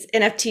cryptocurrencies,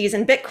 NFTs,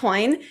 and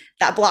Bitcoin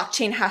that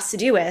blockchain has to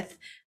do with.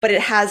 but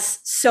it has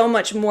so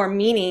much more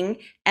meaning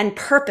and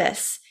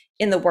purpose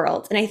in the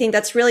world. And I think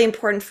that's really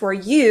important for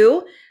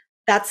you.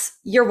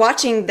 You're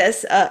watching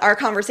this, our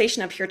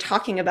conversation up here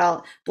talking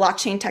about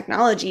blockchain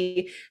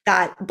technology,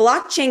 that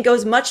blockchain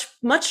goes much,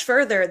 much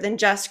further than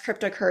just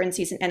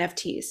cryptocurrencies and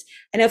NFTs.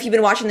 I know if you've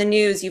been watching the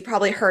news, you've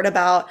probably heard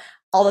about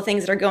all the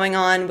things that are going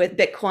on with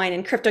Bitcoin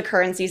and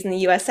cryptocurrencies in the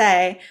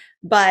USA,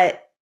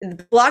 but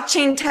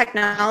blockchain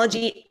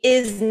technology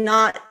is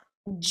not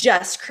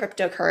just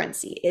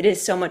cryptocurrency. It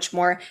is so much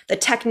more. The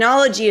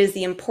technology is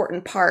the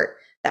important part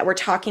that we're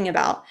talking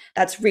about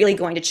that's really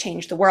going to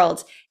change the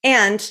world.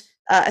 And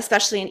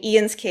especially in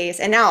Ian's case,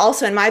 and now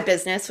also in my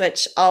business,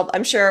 which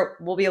I'm sure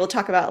we'll be able to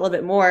talk about a little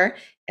bit more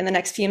in the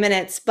next few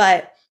minutes,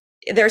 but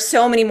there's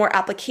so many more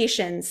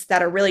applications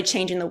that are really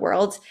changing the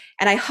world.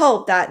 And I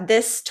hope that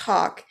this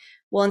talk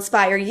will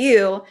inspire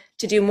you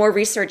to do more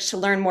research to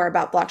learn more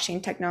about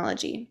blockchain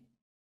technology.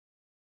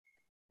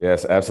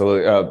 Yes,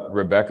 absolutely.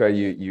 Rebecca,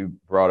 you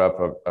brought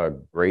up a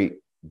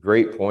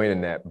great point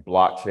in that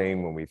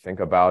blockchain. When we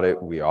think about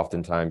it, we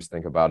oftentimes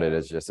think about it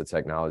as just a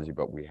technology,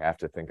 but we have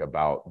to think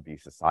about the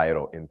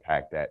societal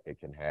impact that it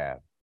can have.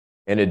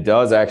 And it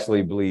does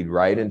actually bleed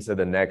right into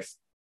the next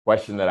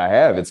question that I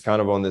have. It's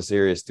kind of on this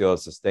area still of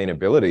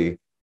sustainability,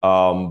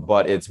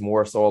 but it's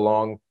more so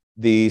along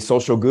the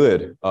social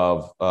good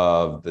of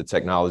the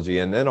technology,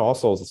 and then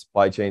also the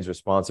supply chain's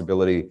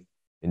responsibility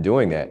in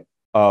doing that.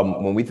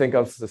 When we think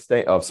of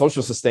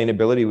social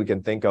sustainability, we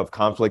can think of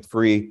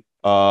conflict-free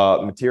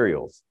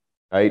materials,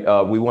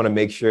 right? We want to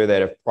make sure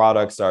that if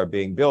products are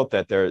being built,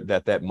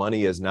 that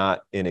money is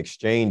not in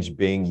exchange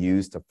being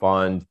used to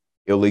fund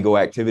illegal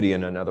activity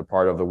in another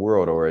part of the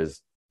world, or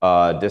is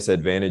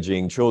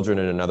disadvantaging children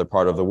in another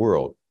part of the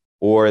world,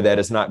 or that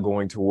it's not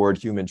going toward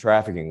human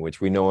trafficking, which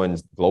we know in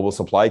global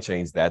supply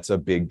chains, that's a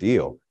big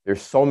deal.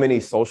 There's so many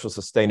social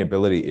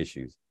sustainability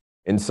issues.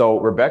 And so,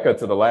 Rebecca,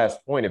 to the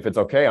last point, if it's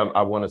okay,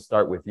 I want to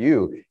start with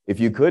you. If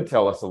you could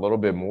tell us a little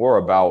bit more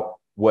about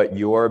what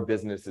your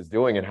business is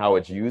doing and how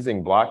it's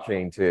using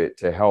blockchain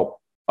to help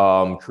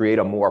create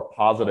a more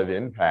positive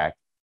impact.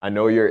 I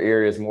know your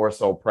area is more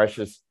so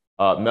precious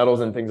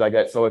metals and things like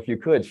that. So if you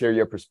could share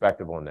your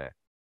perspective on that.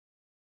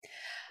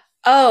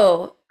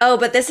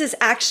 But this is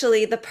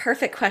actually the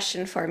perfect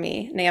question for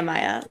me,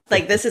 Nehemiah.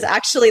 Like, this is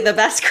actually the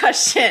best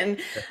question.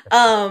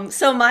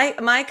 So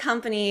my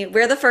company,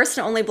 we're the first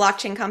and only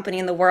blockchain company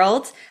in the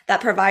world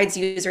that provides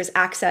users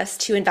access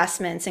to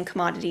investments in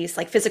commodities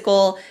like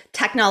physical,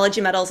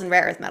 technology metals, and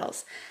rare earth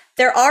metals.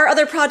 There are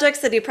other projects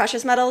that do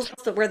precious metals,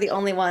 but we're the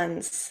only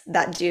ones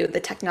that do the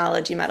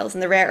technology metals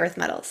and the rare earth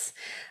metals.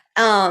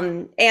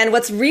 And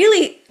what's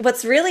really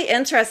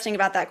interesting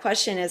about that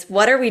question is,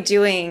 what are we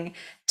doing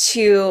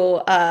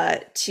to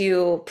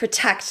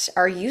protect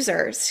our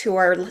users who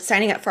are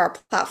signing up for our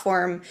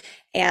platform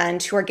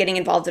and who are getting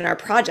involved in our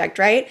project,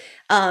 right?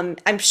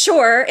 I'm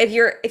sure if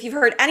you've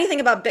heard anything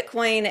about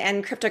Bitcoin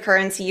and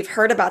cryptocurrency, you've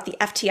heard about the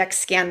FTX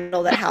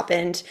scandal that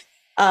happened,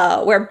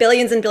 where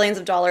billions and billions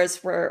of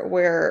dollars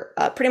were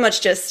pretty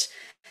much just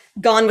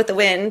gone with the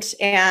wind.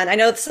 And I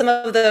know some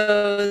of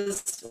the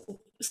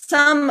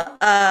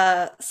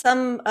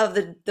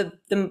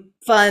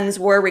funds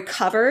were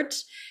recovered.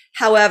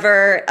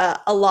 However,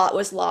 a lot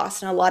was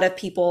lost, and a lot of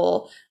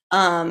people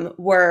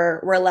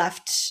were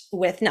left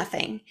with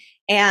nothing.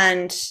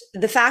 And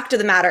the fact of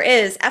the matter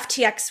is,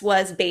 FTX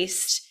was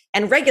based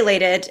and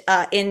regulated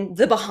in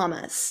the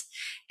Bahamas.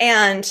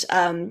 And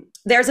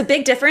there's a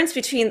big difference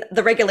between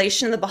the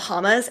regulation in the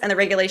Bahamas and the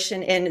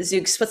regulation in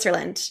Zug,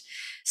 Switzerland.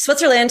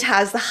 Switzerland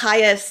has the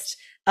highest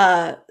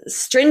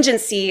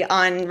stringency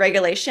on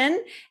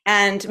regulation,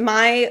 and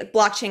my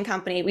blockchain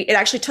company, it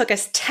actually took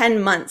us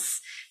 10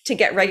 months to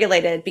get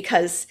regulated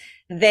because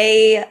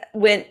they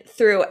went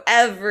through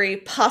every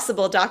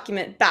possible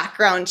document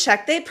background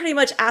check. They pretty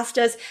much asked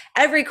us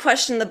every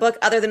question in the book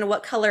other than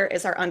what color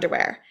is our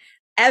underwear,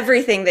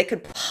 everything they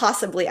could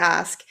possibly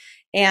ask.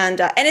 And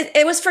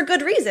it was for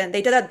good reason.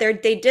 They did that.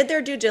 They did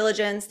their due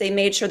diligence. They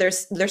made sure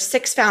there's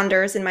 6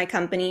 founders in my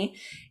company.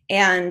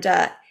 And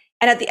at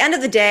the end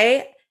of the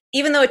day,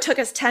 even though it took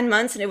us 10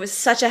 months and it was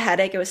such a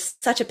headache, it was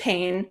such a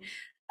pain,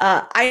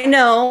 I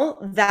know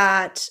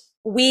that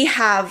we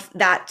have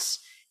that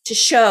to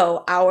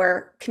show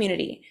our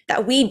community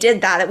that we did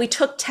that we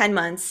took 10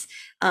 months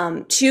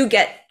to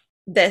get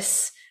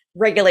this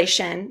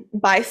regulation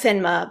by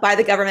FINMA, by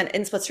the government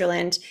in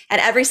Switzerland.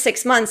 And every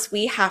 6 months,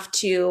 we have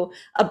to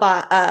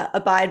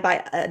abide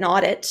by an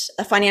audit,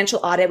 a financial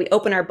audit. We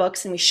open our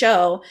books and we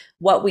show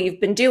what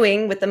we've been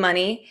doing with the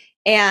money.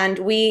 And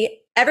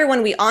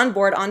everyone we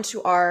onboard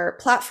onto our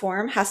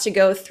platform has to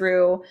go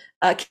through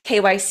a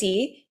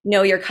KYC,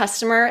 know your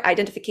customer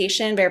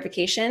identification,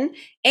 verification,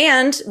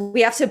 and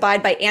we have to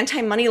abide by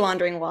anti-money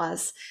laundering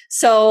laws.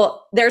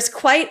 So there's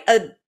quite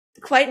an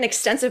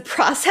extensive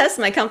process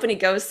my company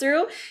goes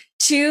through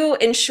to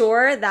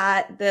ensure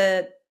that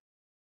the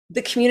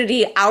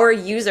community, our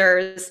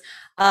users,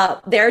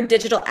 their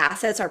digital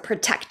assets are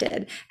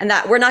protected, and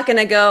that we're not going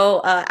to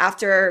go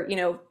after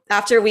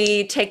after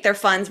we take their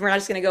funds, we're not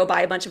just going to go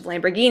buy a bunch of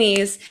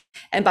Lamborghinis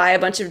and buy a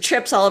bunch of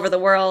trips all over the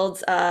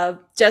world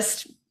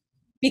just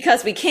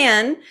because we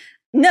can.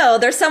 No,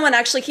 there's someone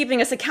actually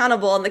keeping us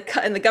accountable in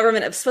the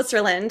government of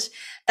Switzerland.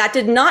 That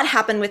did not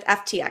happen with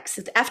FTX.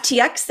 With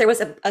FTX, there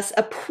was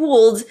a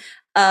pooled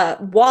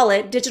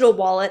digital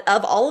wallet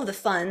of all of the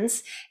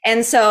funds.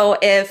 And so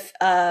if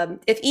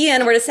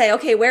Ian were to say,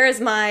 okay, where's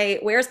my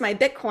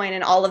Bitcoin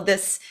and all of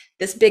this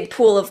big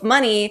pool of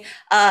money,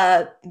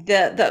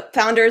 the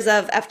founders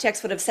of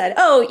FTX would have said,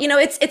 oh,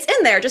 it's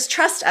in there. Just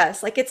trust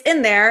us. Like, it's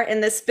in there in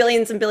this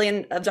billions and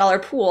billion of dollar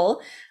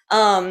pool.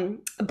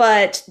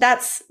 But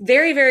that's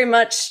very, very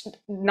much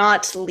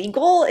not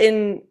legal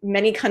in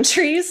many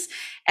countries.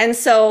 And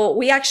so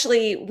we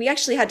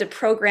actually had to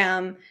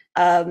program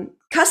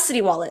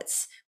custody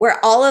wallets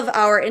where all of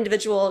our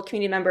individual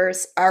community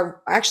members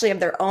are actually have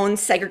their own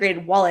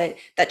segregated wallet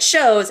that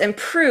shows and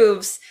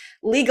proves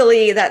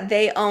legally that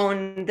they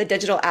own the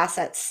digital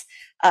assets.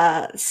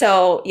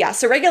 So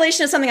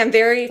regulation is something I'm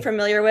very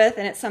familiar with,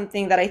 and it's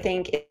something that I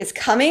think is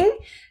coming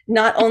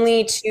not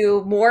only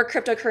to more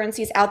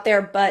cryptocurrencies out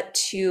there, but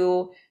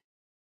to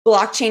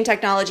blockchain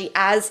technology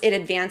as it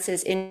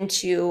advances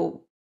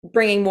into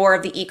bringing more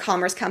of the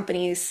e-commerce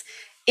companies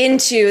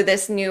into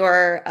this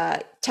newer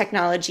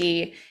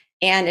technology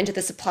and into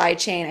the supply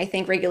chain. I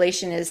think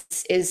regulation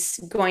is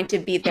going to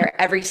be there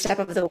every step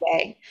of the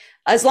way.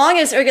 As long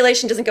as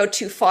regulation doesn't go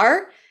too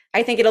far,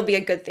 I think it'll be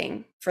a good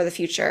thing for the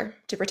future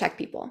to protect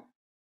people.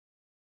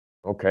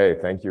 Okay,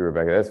 thank you,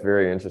 Rebecca. That's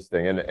very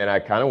interesting. And I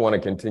kind of want to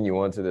continue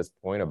on to this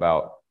point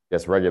about,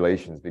 yes,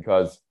 regulations,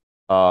 because,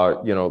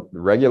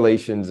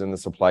 regulations in the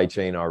supply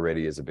chain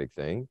already is a big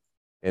thing.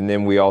 And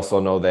then we also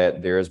know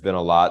that there's been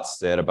a lot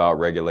said about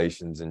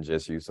regulations and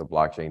just use of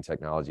blockchain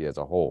technology as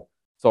a whole.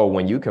 So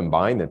when you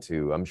combine the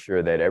two, I'm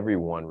sure that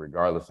everyone,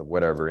 regardless of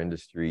whatever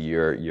industry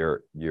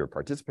you're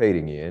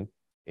participating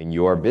in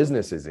your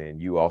business is in,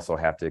 you also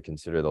have to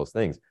consider those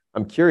things.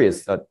 I'm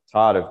curious,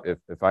 Todd,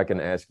 if I can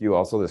ask you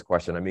also this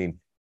question. I mean,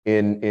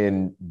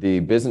 in the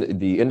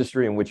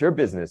industry in which your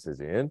business is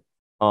in,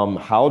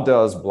 how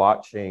does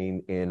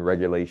blockchain and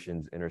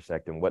regulations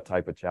intersect, and what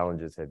type of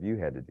challenges have you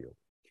had to deal with?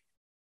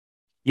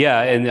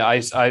 Yeah, and I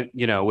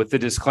with the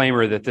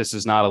disclaimer that this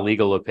is not a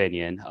legal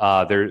opinion,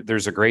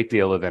 there's a great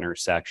deal of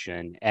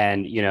intersection.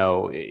 And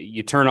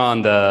you turn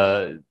on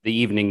the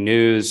evening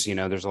news,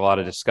 there's a lot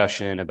of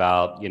discussion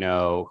about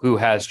who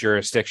has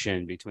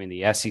jurisdiction between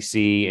the SEC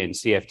and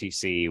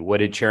CFTC. What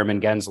did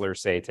Chairman Gensler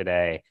say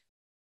today?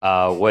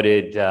 What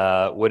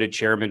did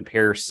Chairman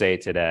Pierce say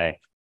today?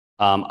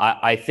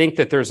 I think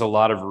that there's a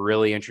lot of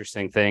really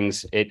interesting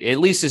things, at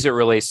least as it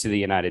relates to the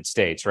United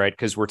States, right?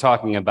 Because we're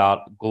talking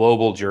about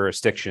global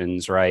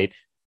jurisdictions, right?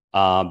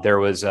 There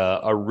was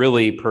a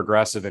really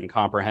progressive and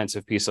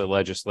comprehensive piece of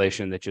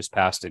legislation that just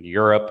passed in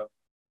Europe.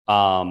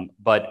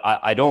 But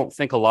I don't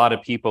think a lot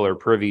of people are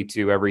privy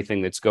to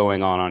everything that's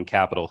going on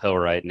Capitol Hill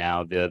right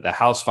now. The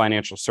House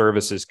Financial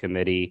Services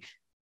Committee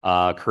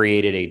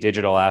created a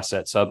digital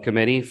asset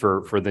subcommittee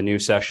for the new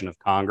session of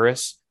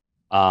Congress.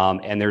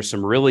 And there's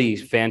some really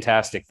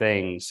fantastic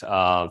things,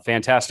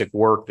 fantastic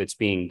work that's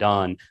being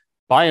done.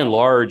 By and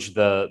large,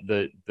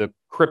 the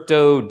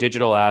crypto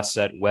digital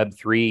asset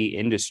Web3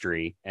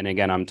 industry, and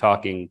again, I'm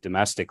talking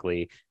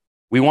domestically,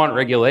 we want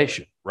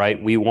regulation,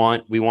 right? We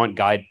want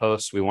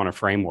guideposts, we want a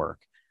framework.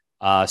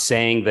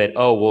 Saying that,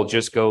 we'll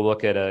just go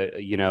look at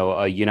a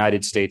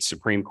United States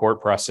Supreme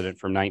Court precedent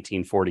from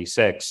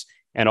 1946,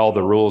 and all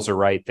the rules are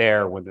right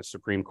there when the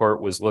Supreme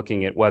Court was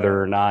looking at whether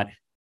or not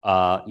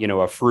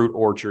a fruit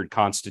orchard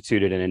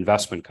constituted an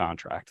investment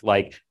contract.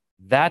 Like,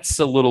 that's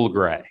a little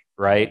gray,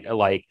 right?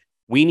 Like,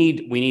 we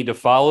need to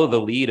follow the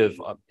lead of,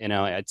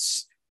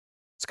 it's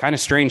kind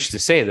of strange to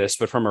say this,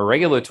 but from a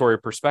regulatory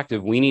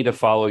perspective, we need to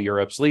follow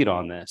Europe's lead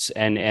on this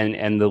and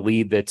the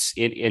lead that's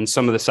in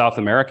some of the South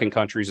American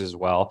countries as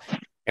well.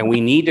 And we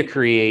need to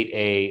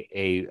create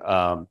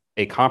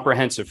a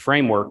comprehensive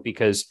framework,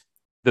 because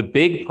the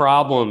big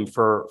problem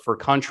for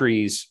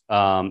countries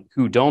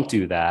who don't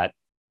do that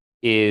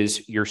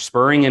is you're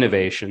spurring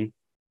innovation,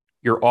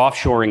 you're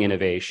offshoring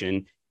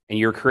innovation, and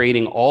you're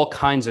creating all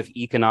kinds of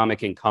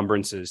economic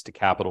encumbrances to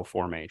capital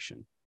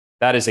formation.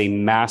 That is a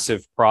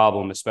massive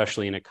problem,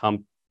 especially in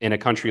a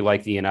country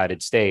like the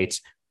United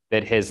States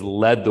that has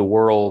led the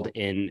world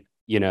in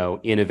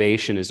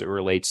innovation as it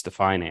relates to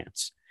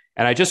finance.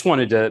 And I just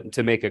wanted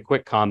to make a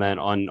quick comment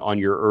on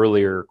your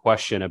earlier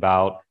question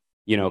about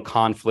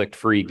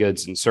conflict-free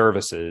goods and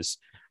services.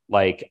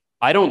 Like,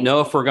 I don't know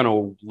if we're going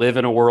to live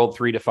in a world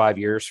 3 to 5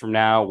 years from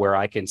now where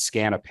I can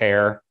scan a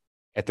pear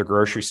at the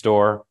grocery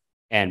store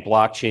and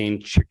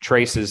blockchain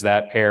traces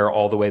that pear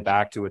all the way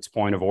back to its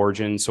point of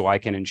origin, so I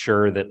can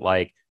ensure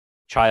that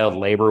child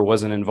labor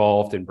wasn't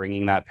involved in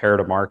bringing that pear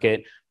to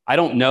market. I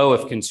don't know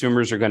if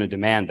consumers are going to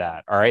demand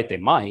that. All right, they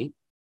might.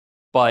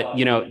 But,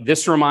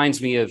 this reminds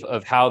me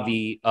of how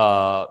the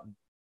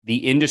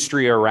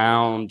industry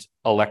around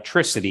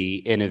electricity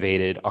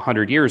innovated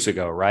 100 years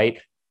ago, right?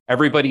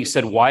 Everybody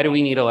said, why do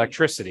we need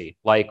electricity?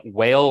 Like,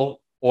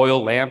 whale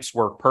oil lamps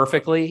work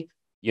perfectly.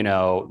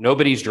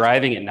 Nobody's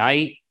driving at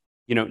night.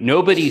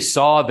 nobody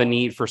saw the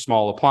need for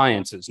small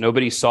appliances.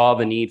 Nobody saw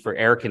the need for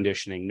air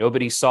conditioning.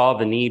 Nobody saw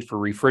the need for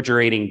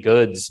refrigerating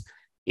goods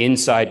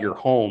inside your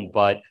home.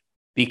 But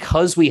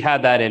because we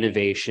had that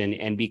innovation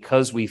and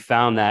because we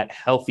found that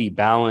healthy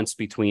balance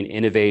between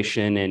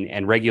innovation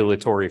and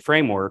regulatory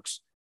frameworks,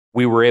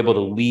 we were able to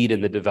lead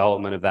in the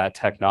development of that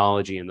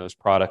technology and those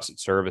products and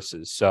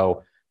services.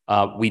 So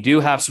we do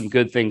have some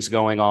good things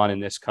going on in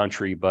this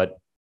country, but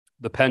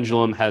the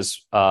pendulum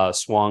has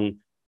swung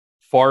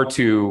far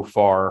too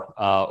far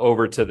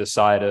over to the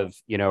side of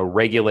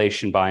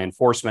regulation by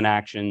enforcement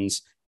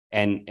actions,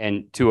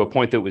 and to a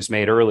point that was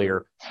made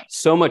earlier,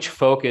 so much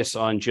focus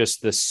on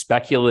just the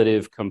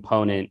speculative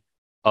component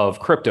of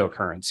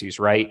cryptocurrencies.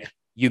 Right?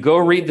 You go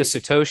read the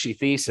Satoshi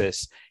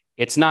thesis;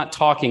 it's not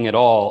talking at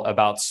all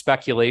about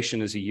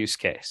speculation as a use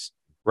case.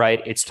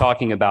 Right? It's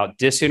talking about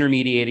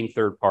disintermediating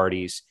third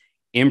parties,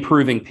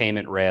 improving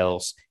payment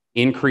rails,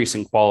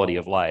 increasing quality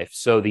of life.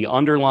 So the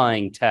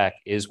underlying tech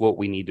is what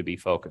we need to be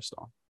focused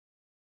on.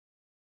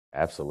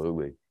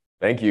 Absolutely.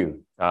 Thank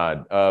you,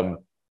 Todd.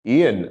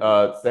 Ian,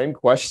 same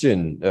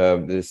question,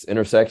 this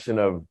intersection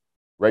of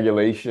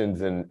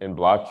regulations and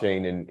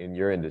blockchain in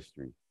your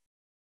industry.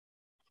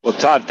 Well,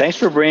 Todd, thanks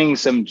for bringing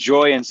some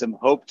joy and some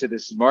hope to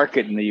this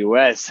market in the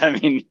U.S. I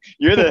mean,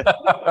 you're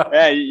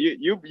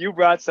you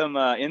brought some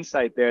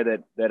insight there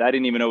that I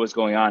didn't even know was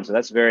going on. So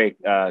that's very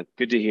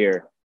good to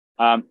hear.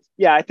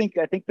 Yeah, I think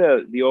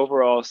the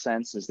overall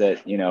sense is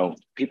that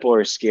people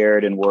are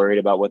scared and worried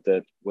about what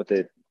the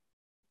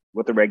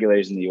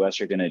regulators in the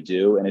U.S. are going to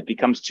do, and it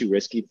becomes too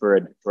risky for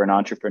an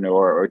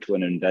entrepreneur or to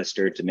an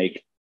investor to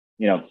make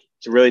to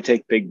really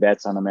take big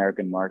bets on the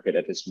American market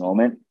at this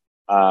moment.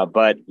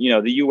 But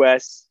the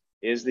U.S.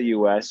 is the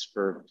U.S.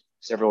 for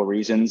several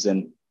reasons,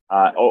 and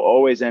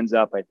always ends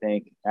up. I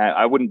think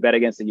I wouldn't bet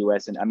against the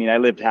U.S. And I mean, I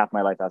lived half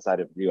my life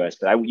outside of the U.S.,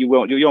 but you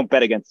won't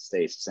bet against the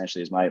states.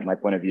 Essentially, is my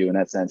point of view in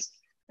that sense.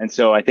 And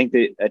so I think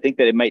that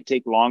it might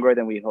take longer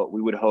than we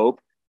would hope,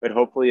 but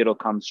hopefully it'll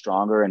come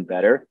stronger and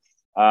better.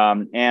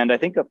 And I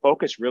think the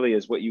focus really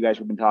is what you guys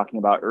have been talking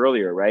about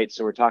earlier, right?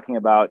 So we're talking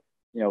about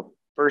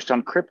first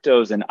on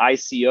cryptos and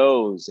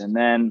ICOs, and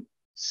then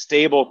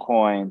stable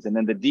coins, and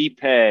then the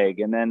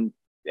DPEG, and then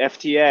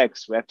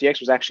FTX.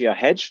 FTX was actually a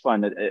hedge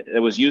fund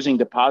that was using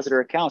depositor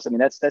accounts. I mean,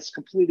 that's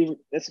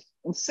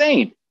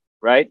insane,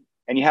 right?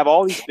 And you have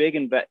all these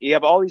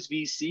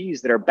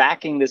VCs that are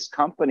backing this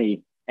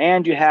company,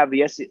 and you have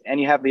the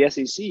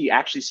SEC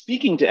actually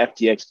speaking to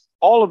FTX.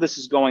 All of this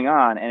is going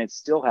on, and it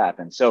still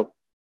happens. So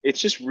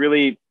it's just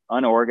really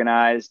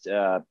unorganized.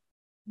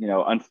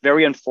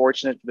 Very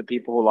unfortunate for the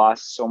people who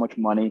lost so much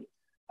money.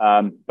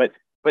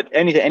 But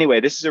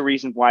anyway, this is a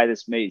reason why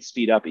this may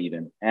speed up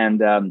even.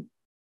 And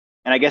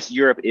I guess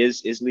Europe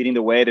is leading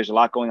the way. There's a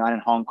lot going on in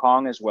Hong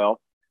Kong as well.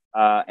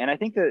 And I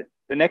think that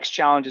the next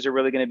challenges are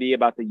really going to be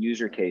about the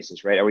user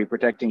cases, right? Are we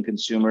protecting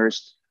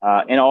consumers?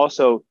 And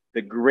also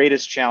the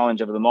greatest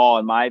challenge of them all,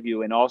 in my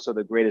view, and also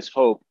the greatest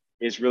hope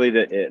is really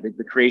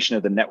the creation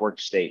of the network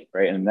state,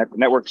 right? And the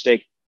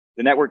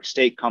network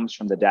state comes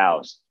from the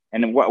DAOs.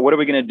 And what are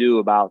we going to do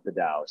about the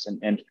DAOs?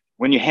 And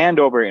when you hand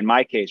over, in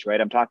my case,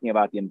 right, I'm talking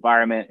about the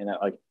environment and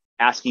like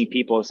asking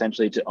people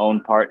essentially to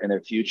own part in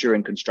their future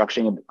and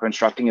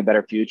constructing a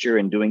better future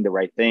and doing the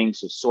right thing.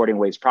 So sorting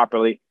waste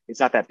properly. It's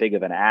not that big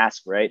of an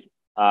ask, right?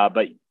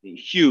 But the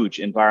huge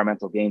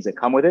environmental gains that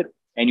come with it.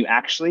 And you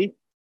actually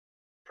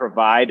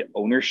provide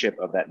ownership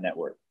of that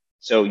network.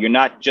 So you're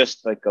not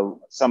just like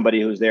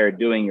somebody who's there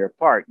doing your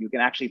part. You can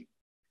actually,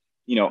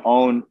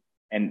 own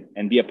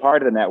and be a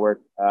part of the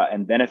network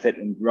and benefit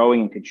in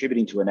growing and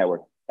contributing to a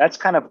network. That's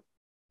kind of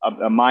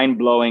a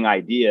mind-blowing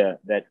idea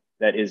that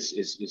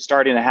is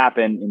starting to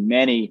happen in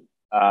many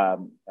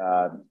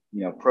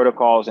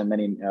protocols and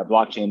many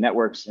blockchain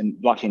networks and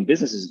blockchain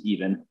businesses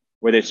even,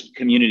 where there's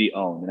community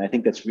owned. And I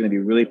think that's going to be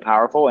really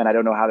powerful. And I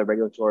don't know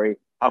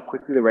how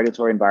quickly the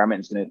regulatory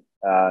environment is going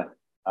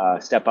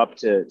to step up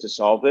to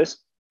solve this.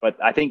 But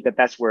I think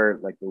that's where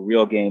like the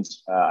real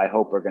gains I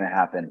hope are going to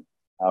happen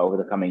over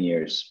the coming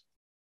years.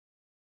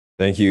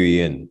 Thank you,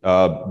 Ian.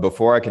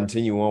 Before I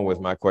continue on with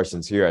my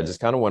questions here, I just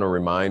kind of want to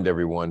remind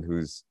everyone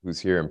who's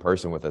here in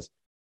person with us,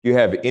 if you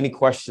have any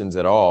questions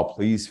at all,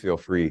 please feel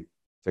free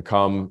to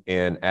come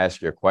and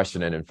ask your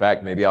question. And in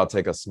fact, maybe I'll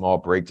take a small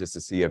break just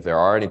to see if there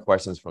are any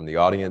questions from the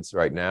audience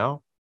right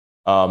now.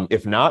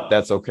 If not,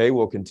 that's okay.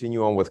 We'll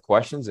continue on with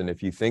questions. And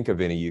if you think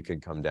of any, you can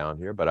come down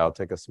here, but I'll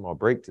take a small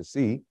break to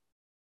see.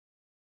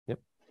 Yep.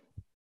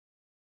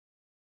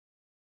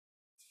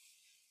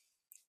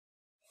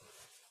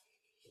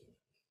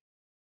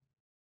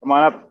 Come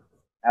on up,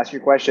 ask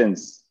your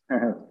questions.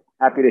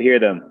 Happy to hear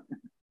them.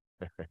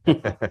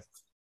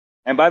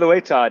 And by the way,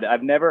 Todd,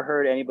 I've never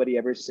heard anybody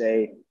ever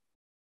say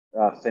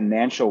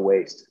financial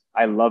waste.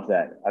 I love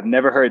that. I've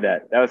never heard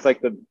that. That was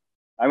like if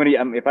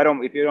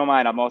you don't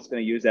mind, I'm also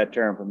going to use that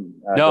term from.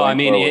 No, I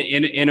mean,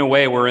 in a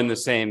way, we're in the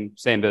same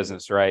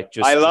business, right?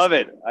 I love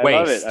it.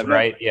 Waste,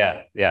 right?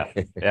 Yeah. Yep.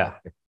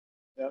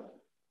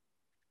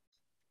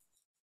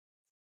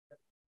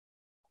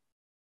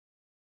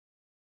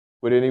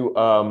 Would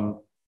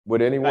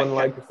Would anyone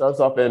like to start us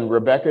off? And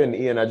Rebecca and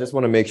Ian, I just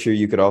want to make sure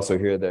you could also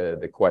hear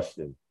the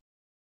question.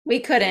 We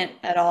couldn't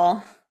at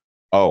all.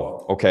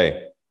 Oh,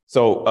 okay.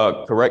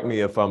 So correct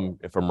me if I'm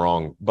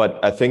wrong, but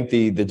I think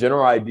the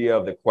general idea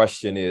of the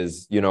question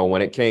is,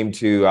 when it came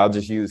to, I'll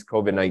just use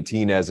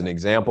COVID-19 as an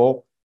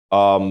example.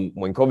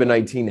 When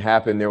COVID-19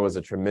 happened, there was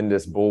a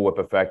tremendous bullwhip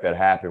effect that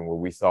happened where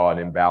we saw an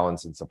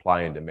imbalance in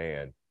supply and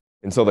demand.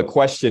 And so the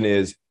question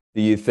is,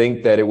 do you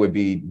think that it would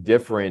be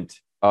different,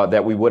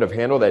 that we would have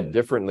handled that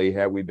differently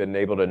had we been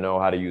able to know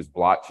how to use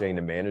blockchain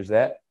to manage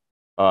that?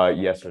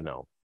 Yes or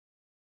no?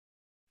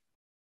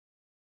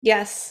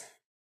 Yes,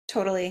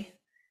 totally.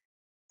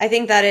 I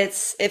think that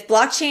if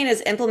blockchain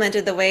is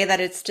implemented the way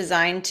that it's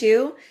designed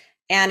to,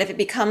 and if it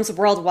becomes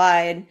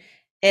worldwide,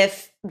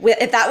 if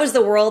that was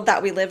the world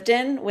that we lived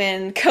in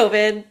when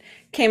COVID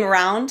came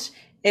around,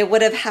 it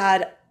would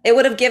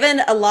have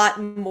given a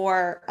lot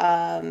more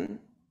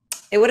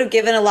it would have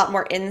given a lot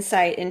more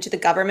insight into the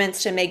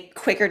governments to make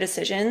quicker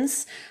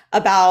decisions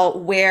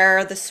about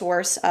where the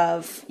source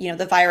of,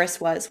 the virus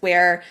was,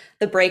 where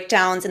the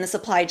breakdowns in the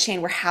supply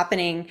chain were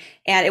happening,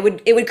 and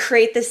it would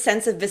create this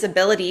sense of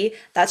visibility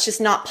that's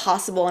just not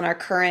possible in our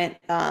current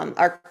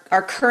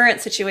our current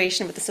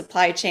situation with the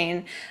supply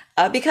chain,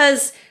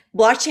 because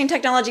blockchain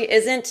technology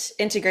isn't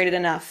integrated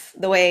enough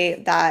the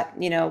way that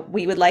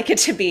we would like it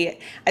to be.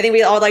 I think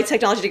we all would like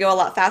technology to go a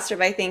lot faster,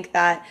 but I think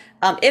that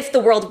if the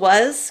world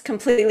was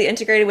completely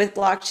integrated with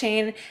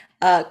blockchain,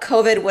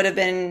 COVID would have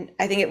been,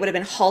 I think it would have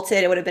been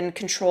halted. It would have been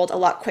controlled a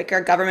lot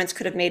quicker. Governments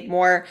could have made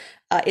more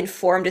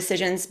informed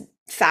decisions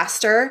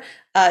faster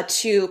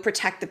to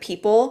protect the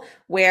people,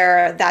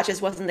 where that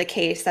just wasn't the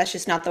case. That's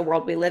just not the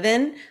world we live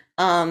in.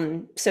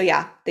 So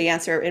yeah, the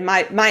answer, in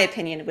my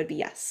opinion, would be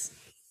yes.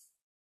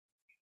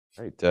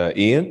 Right,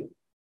 Ian?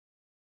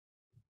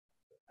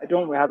 I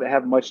don't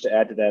have much to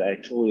add to that. I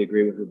totally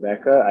agree with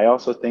Rebecca. I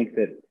also think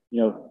that,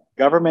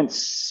 government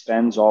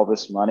spends all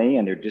this money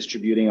and they're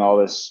distributing all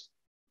this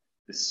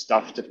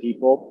stuff to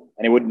people.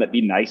 And it would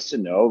be nice to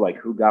know like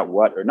who got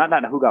what, or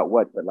not who got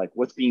what, but like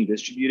what's being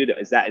distributed.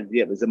 Is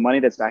the money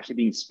that's actually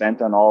being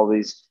spent on all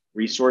these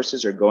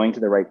resources or going to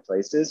the right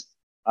places?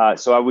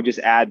 So I would just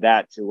add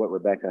that to what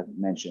Rebecca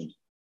mentioned.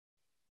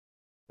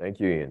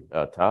 Thank you, Ian.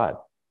 Todd?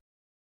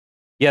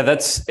 Yeah,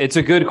 it's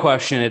a good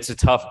question. It's a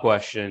tough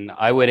question.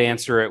 I would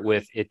answer it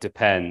with it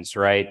depends,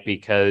 right?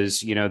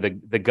 Because,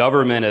 the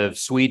government of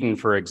Sweden,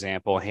 for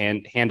example,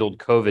 handled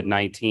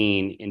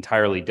COVID-19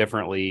 entirely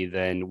differently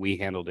than we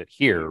handled it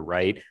here,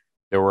 right?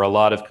 There were a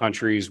lot of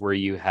countries where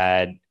you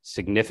had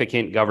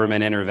significant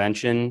government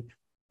intervention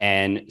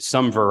and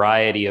some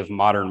variety of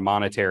modern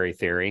monetary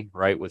theory,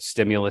 right? With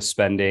stimulus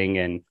spending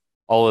and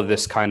all of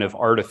this kind of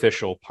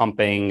artificial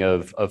pumping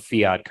of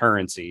fiat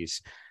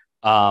currencies.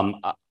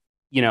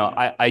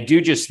 I do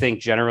just think,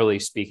 generally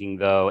speaking,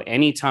 though,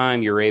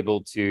 anytime you're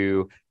able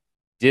to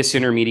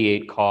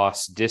disintermediate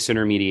costs,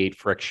 disintermediate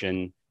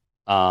friction,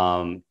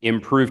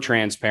 improve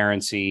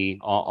transparency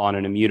on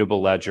an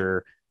immutable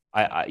ledger,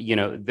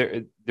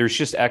 there's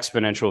just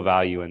exponential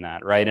value in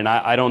that, right? And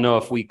I don't know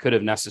if we could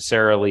have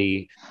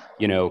necessarily,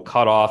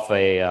 cut off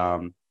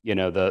the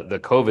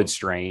COVID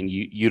strain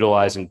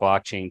utilizing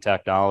blockchain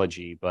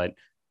technology, but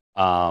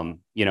and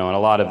a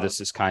lot of this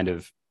is kind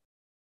of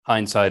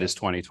hindsight is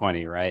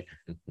 2020, right?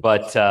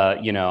 But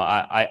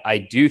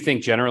I do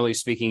think, generally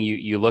speaking,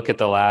 you look at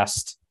the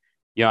last,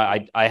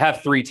 I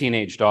have 3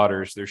 teenage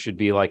daughters. There should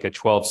be like a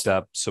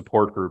 12-step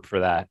support group for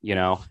that,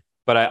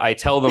 But I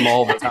tell them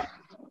all the time.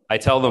 I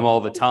tell them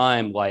all the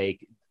time,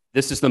 like,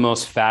 this is the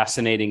most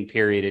fascinating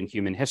period in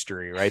human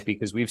history, right?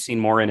 Because we've seen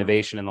more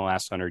innovation in the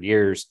last 100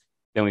 years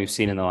than we've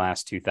seen in the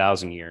last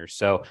 2,000 years.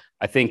 So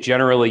I think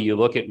generally you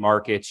look at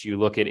markets, you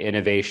look at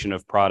innovation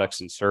of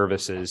products and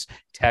services,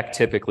 tech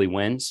typically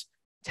wins.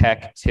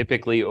 Tech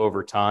typically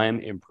over time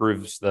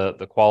improves the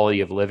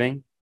quality of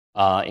living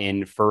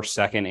in first,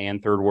 second,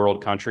 and third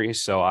world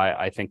countries. So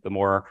I think the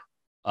more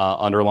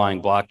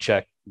underlying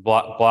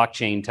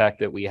blockchain tech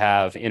that we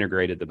have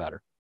integrated, the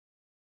better.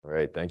 All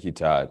right. Thank you,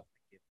 Todd.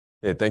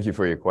 Yeah, thank you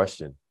for your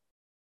question.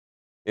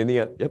 In the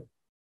end, yep.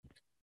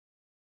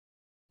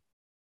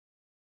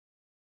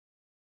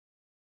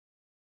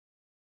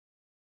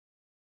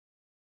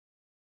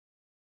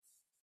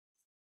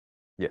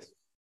 Yes.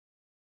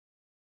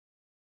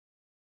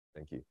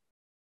 Thank you.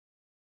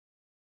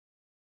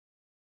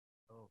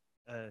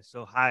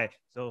 So hi.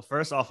 So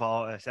first of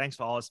all, thanks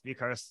for all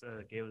speakers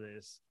gave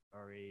this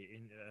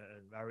very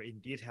in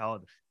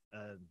detailed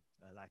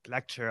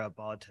lecture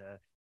about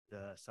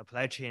the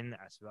supply chain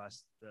as well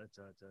as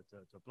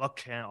the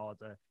blockchain or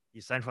the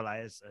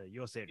decentralized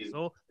usage.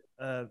 So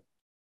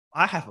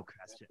I have a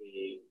question.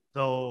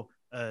 So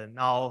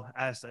now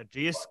as a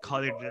GS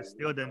college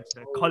student,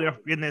 college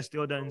of business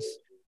students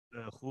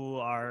who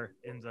are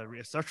in the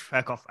research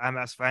track of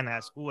MS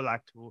Finance, who would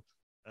like to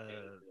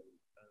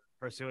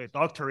pursue a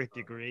doctorate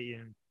degree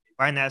in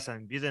finance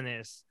and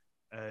business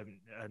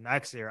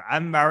next year.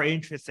 I'm very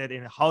interested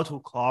in how to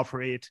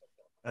cooperate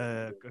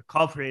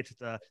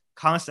the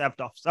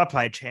concept of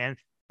supply chain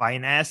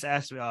finance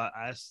as well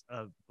as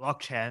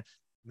blockchain,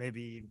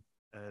 maybe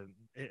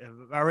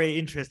very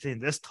interested in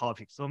this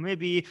topic. So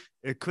maybe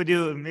could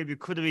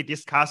we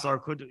discuss, or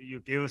could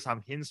you give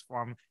some hints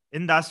from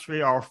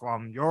industry or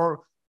from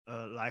your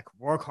like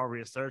work or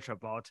research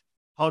about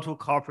how to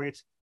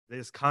incorporate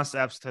these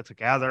concepts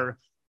together?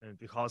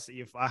 Because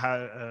if I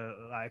have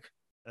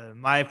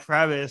my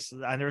previous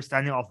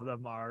understanding of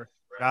them are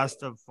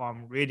just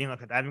from reading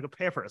academic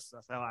papers,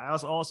 so I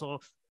also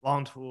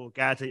want to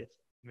get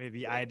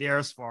maybe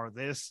ideas for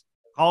this,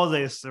 how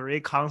these three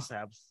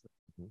concepts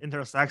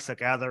intersect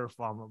together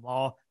from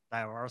more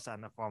diverse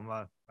and from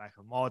like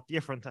more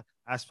different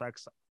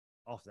aspects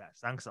of that.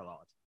 Thanks a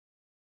lot.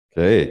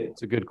 Okay.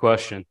 It's a good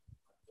question.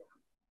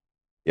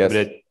 Yes. I'm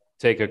going to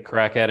take a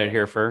crack at it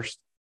here first.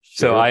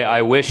 Sure. So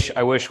I wish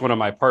one of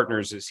my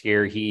partners is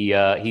here.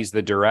 He's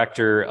the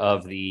director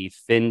of the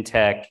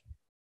FinTech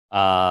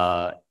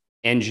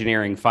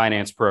engineering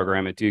finance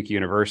program at Duke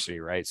University,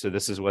 right? So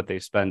this is what they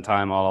spend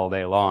time all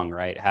day long,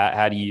 right?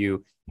 How do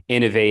you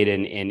innovate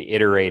and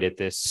iterate at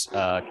this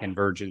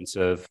convergence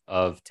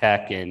of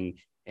tech and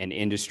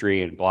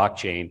industry and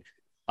blockchain?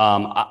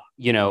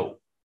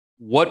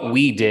 What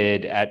we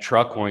did at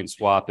Truck Coin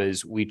Swap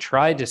is we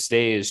tried to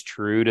stay as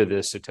true to the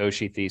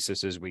Satoshi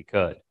thesis as we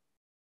could,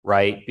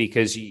 right?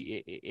 Because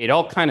it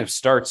all kind of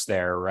starts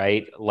there,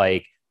 right?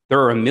 Like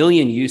there are a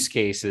million use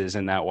cases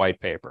in that white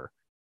paper.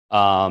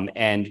 And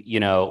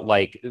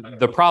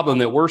the problem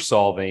that we're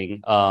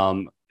solving,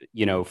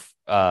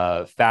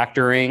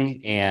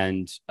 factoring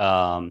and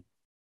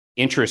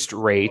interest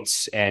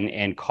rates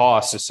and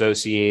costs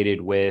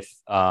associated with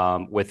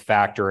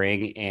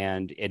factoring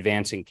and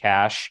advancing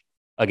cash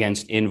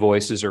against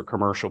invoices or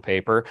commercial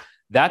paper.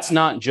 That's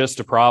not just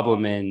a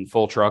problem in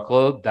full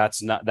truckload.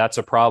 That's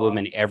a problem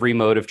in every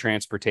mode of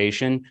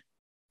transportation.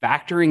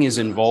 Factoring is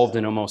involved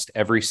in almost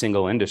every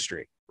single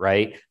industry,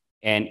 right?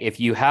 And if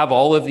you have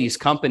all of these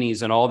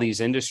companies and all these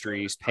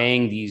industries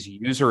paying these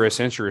usurious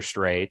interest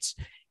rates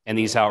and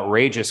these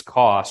outrageous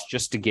costs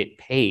just to get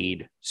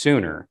paid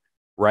sooner,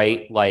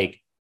 right? Like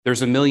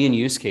there's a million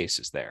use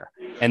cases there.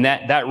 And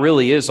that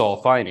really is all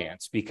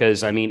finance,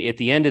 because I mean, at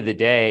the end of the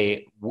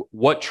day,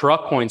 what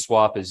Truck Coin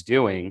Swap is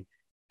doing,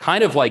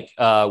 kind of like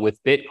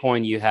with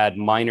Bitcoin, you had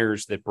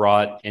miners that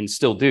brought, and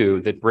still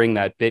do, that bring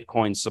that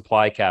Bitcoin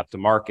supply cap to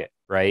market,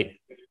 right?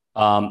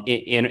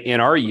 In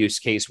our use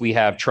case, we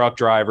have truck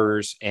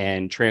drivers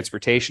and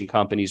transportation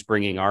companies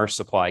bringing our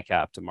supply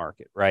cap to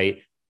market,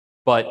 right?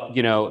 But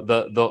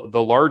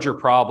the larger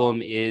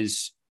problem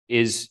is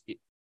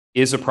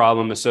a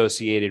problem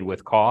associated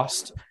with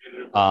cost,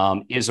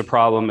 is a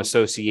problem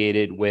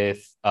associated with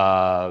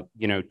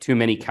too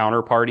many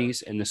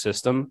counterparties in the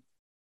system.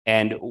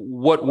 And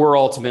what we're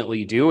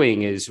ultimately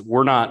doing is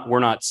we're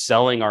not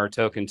selling our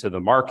token to the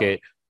market.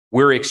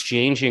 We're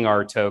exchanging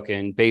our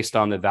token based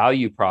on the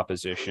value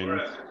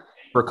proposition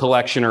for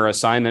collection or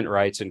assignment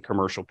rights in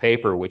commercial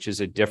paper, which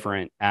is a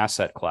different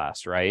asset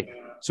class, right?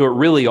 So it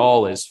really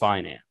all is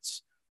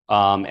finance.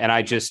 And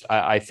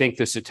I think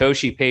the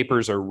Satoshi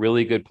papers are a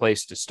really good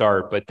place to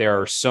start, but there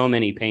are so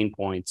many pain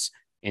points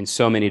in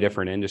so many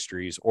different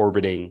industries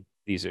orbiting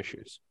these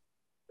issues.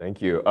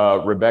 Thank you.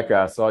 Rebecca,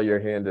 I saw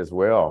your hand as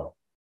well.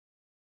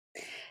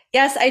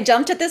 Yes, I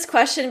jumped at this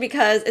question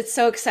because it's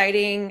so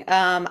exciting.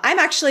 I'm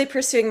actually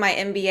pursuing my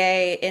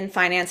MBA in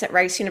finance at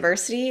Rice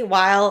University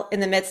while in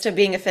the midst of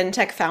being a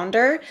fintech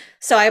founder.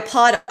 So I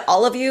applaud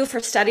all of you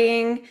for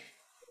studying.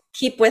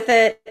 Keep with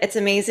it. It's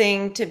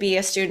amazing to be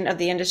a student of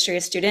the industry,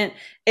 a student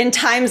in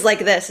times like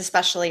this,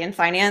 especially in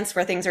finance,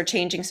 where things are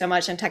changing so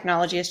much and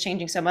technology is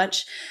changing so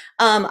much.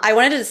 I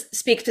wanted to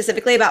speak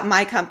specifically about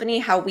my company,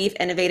 how we've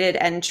innovated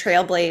and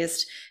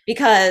trailblazed,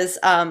 because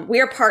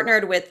we are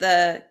partnered with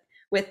the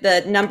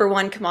number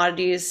one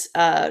commodities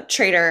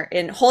trader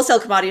in wholesale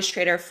commodities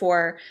trader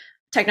for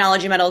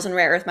technology metals and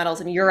rare earth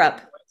metals in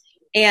Europe.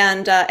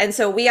 And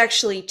so we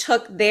actually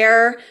took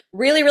their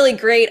really, really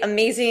great,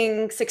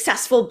 amazing,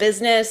 successful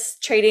business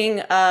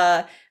trading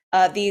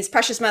these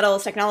precious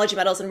metals, technology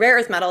metals, and rare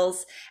earth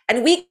metals.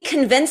 And we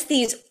convinced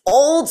these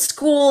old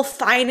school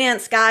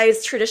finance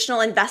guys,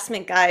 traditional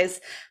investment guys,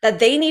 that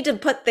they need to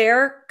put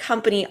their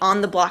company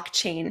on the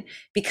blockchain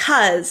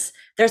because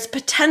there's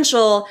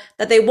potential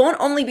that they won't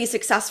only be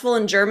successful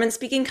in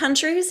German-speaking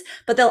countries,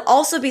 but they'll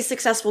also be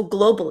successful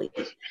globally.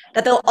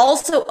 That they'll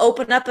also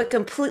open up a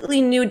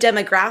completely new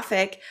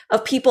demographic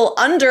of people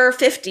under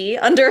 50,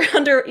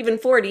 under even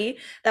 40,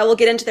 that will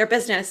get into their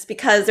business,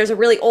 because there's a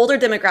really older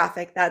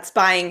demographic that's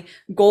buying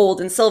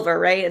gold and silver,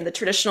 right? And the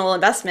traditional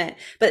investment.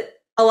 But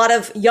a lot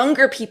of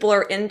younger people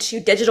are into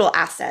digital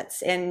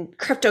assets and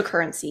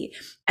cryptocurrency.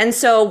 And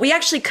so we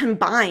actually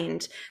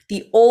combined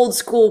the old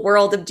school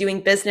world of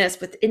doing business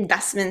with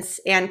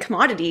investments and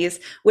commodities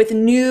with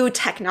new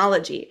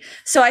technology.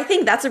 So I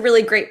think that's a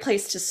really great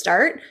place to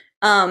start.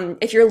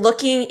 If you're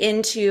looking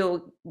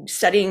into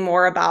studying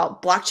more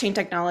about blockchain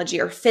technology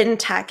or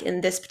fintech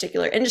in this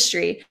particular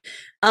industry,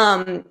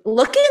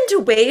 look into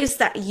ways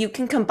that you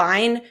can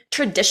combine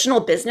traditional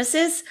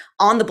businesses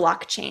on the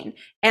blockchain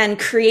and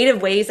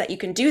creative ways that you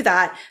can do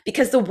that,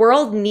 because the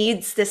world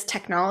needs this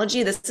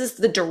technology. This is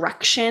the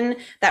direction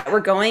that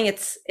we're going.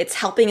 It's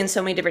helping in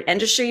so many different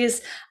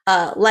industries,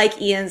 like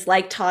Ian's,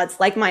 like Todd's,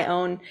 like my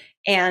own,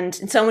 and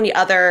so many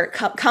other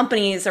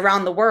companies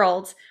around the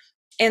world.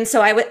 And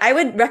so I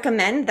would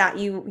recommend that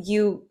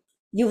you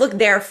look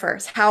there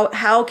first.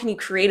 How can you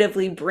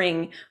creatively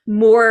bring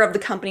more of the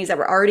companies that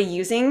we're already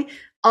using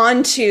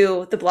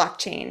onto the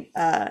blockchain,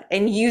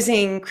 and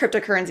using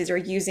cryptocurrencies or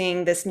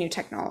using this new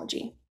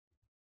technology?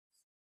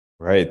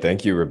 Right.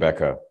 Thank you,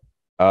 Rebecca.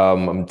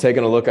 I'm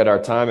taking a look at our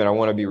time, and I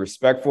want to be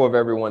respectful of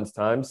everyone's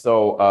time.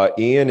 So,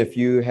 Ian, if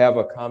you have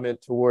a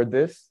comment toward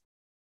this.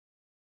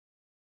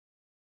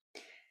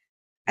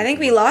 I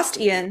think we lost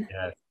Ian.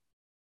 Yeah.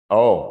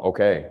 Oh,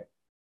 okay.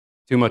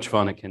 Too much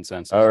fun at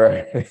Consensus. All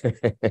right.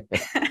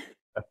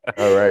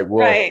 All right.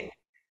 Well, Right.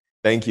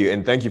 Thank you.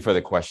 And thank you for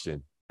the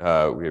question.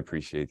 We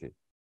appreciate it.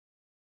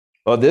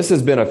 Well, this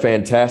has been a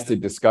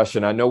fantastic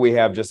discussion. I know we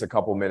have just a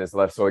couple minutes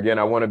left. So again,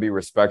 I want to be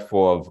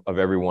respectful of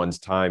everyone's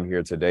time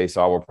here today.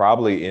 So I will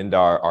probably end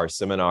our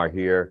seminar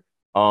here.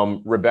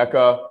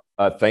 Rebecca,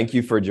 thank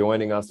you for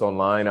joining us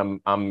online.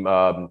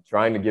 I'm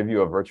trying to give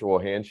you a virtual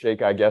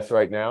handshake, I guess,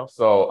 right now.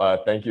 So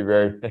thank you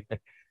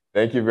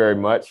very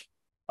much.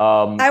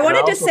 I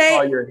wanted to say,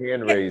 saw your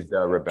hand raised,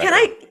 Rebecca.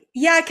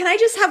 Can I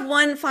just have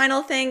one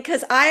final thing?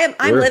 Because I'm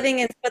Sure. living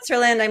in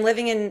Switzerland. I'm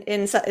living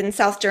in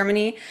South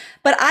Germany,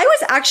 but I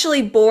was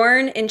actually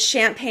born in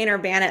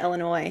Champaign-Urbana,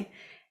 Illinois.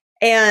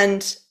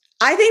 And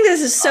I think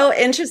this is so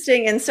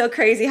interesting and so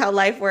crazy how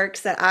life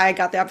works that I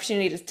got the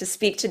opportunity to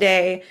speak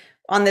today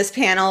on this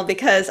panel,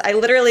 because I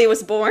literally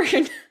was born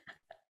in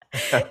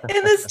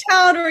this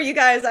town where you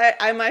guys,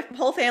 my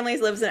whole family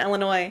lives in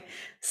Illinois.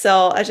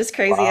 So it's just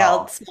crazy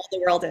how small the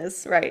world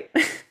is, right?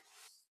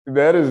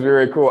 That is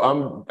very cool.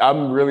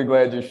 I'm really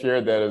glad you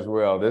shared that as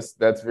well.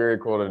 That's very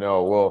cool to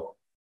know. Well,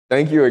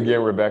 thank you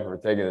again, Rebecca, for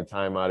taking the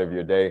time out of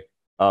your day.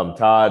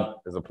 Todd,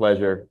 it's a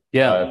pleasure.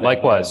 Yeah, Thank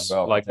likewise. you as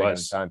well for taking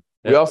Likewise. the time.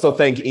 Yeah. We also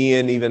thank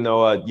Ian, even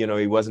though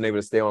he wasn't able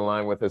to stay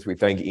online with us. We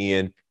thank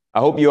Ian.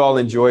 I hope you all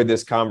enjoyed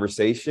this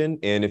conversation.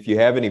 And if you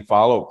have any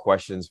follow-up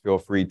questions, feel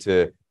free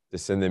to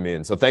send them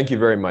in. So thank you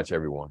very much,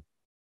 everyone.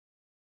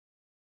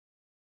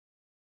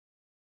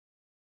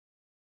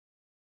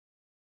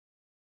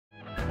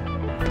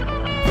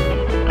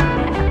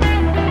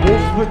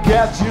 Most of the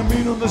cats you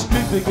meet on the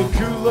street, they get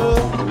cooler.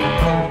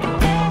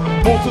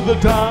 Most of the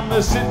time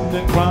they're sitting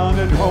and crying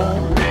at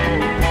home.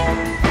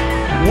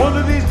 One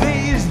of these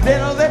days, they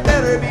know they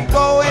better be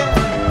gone.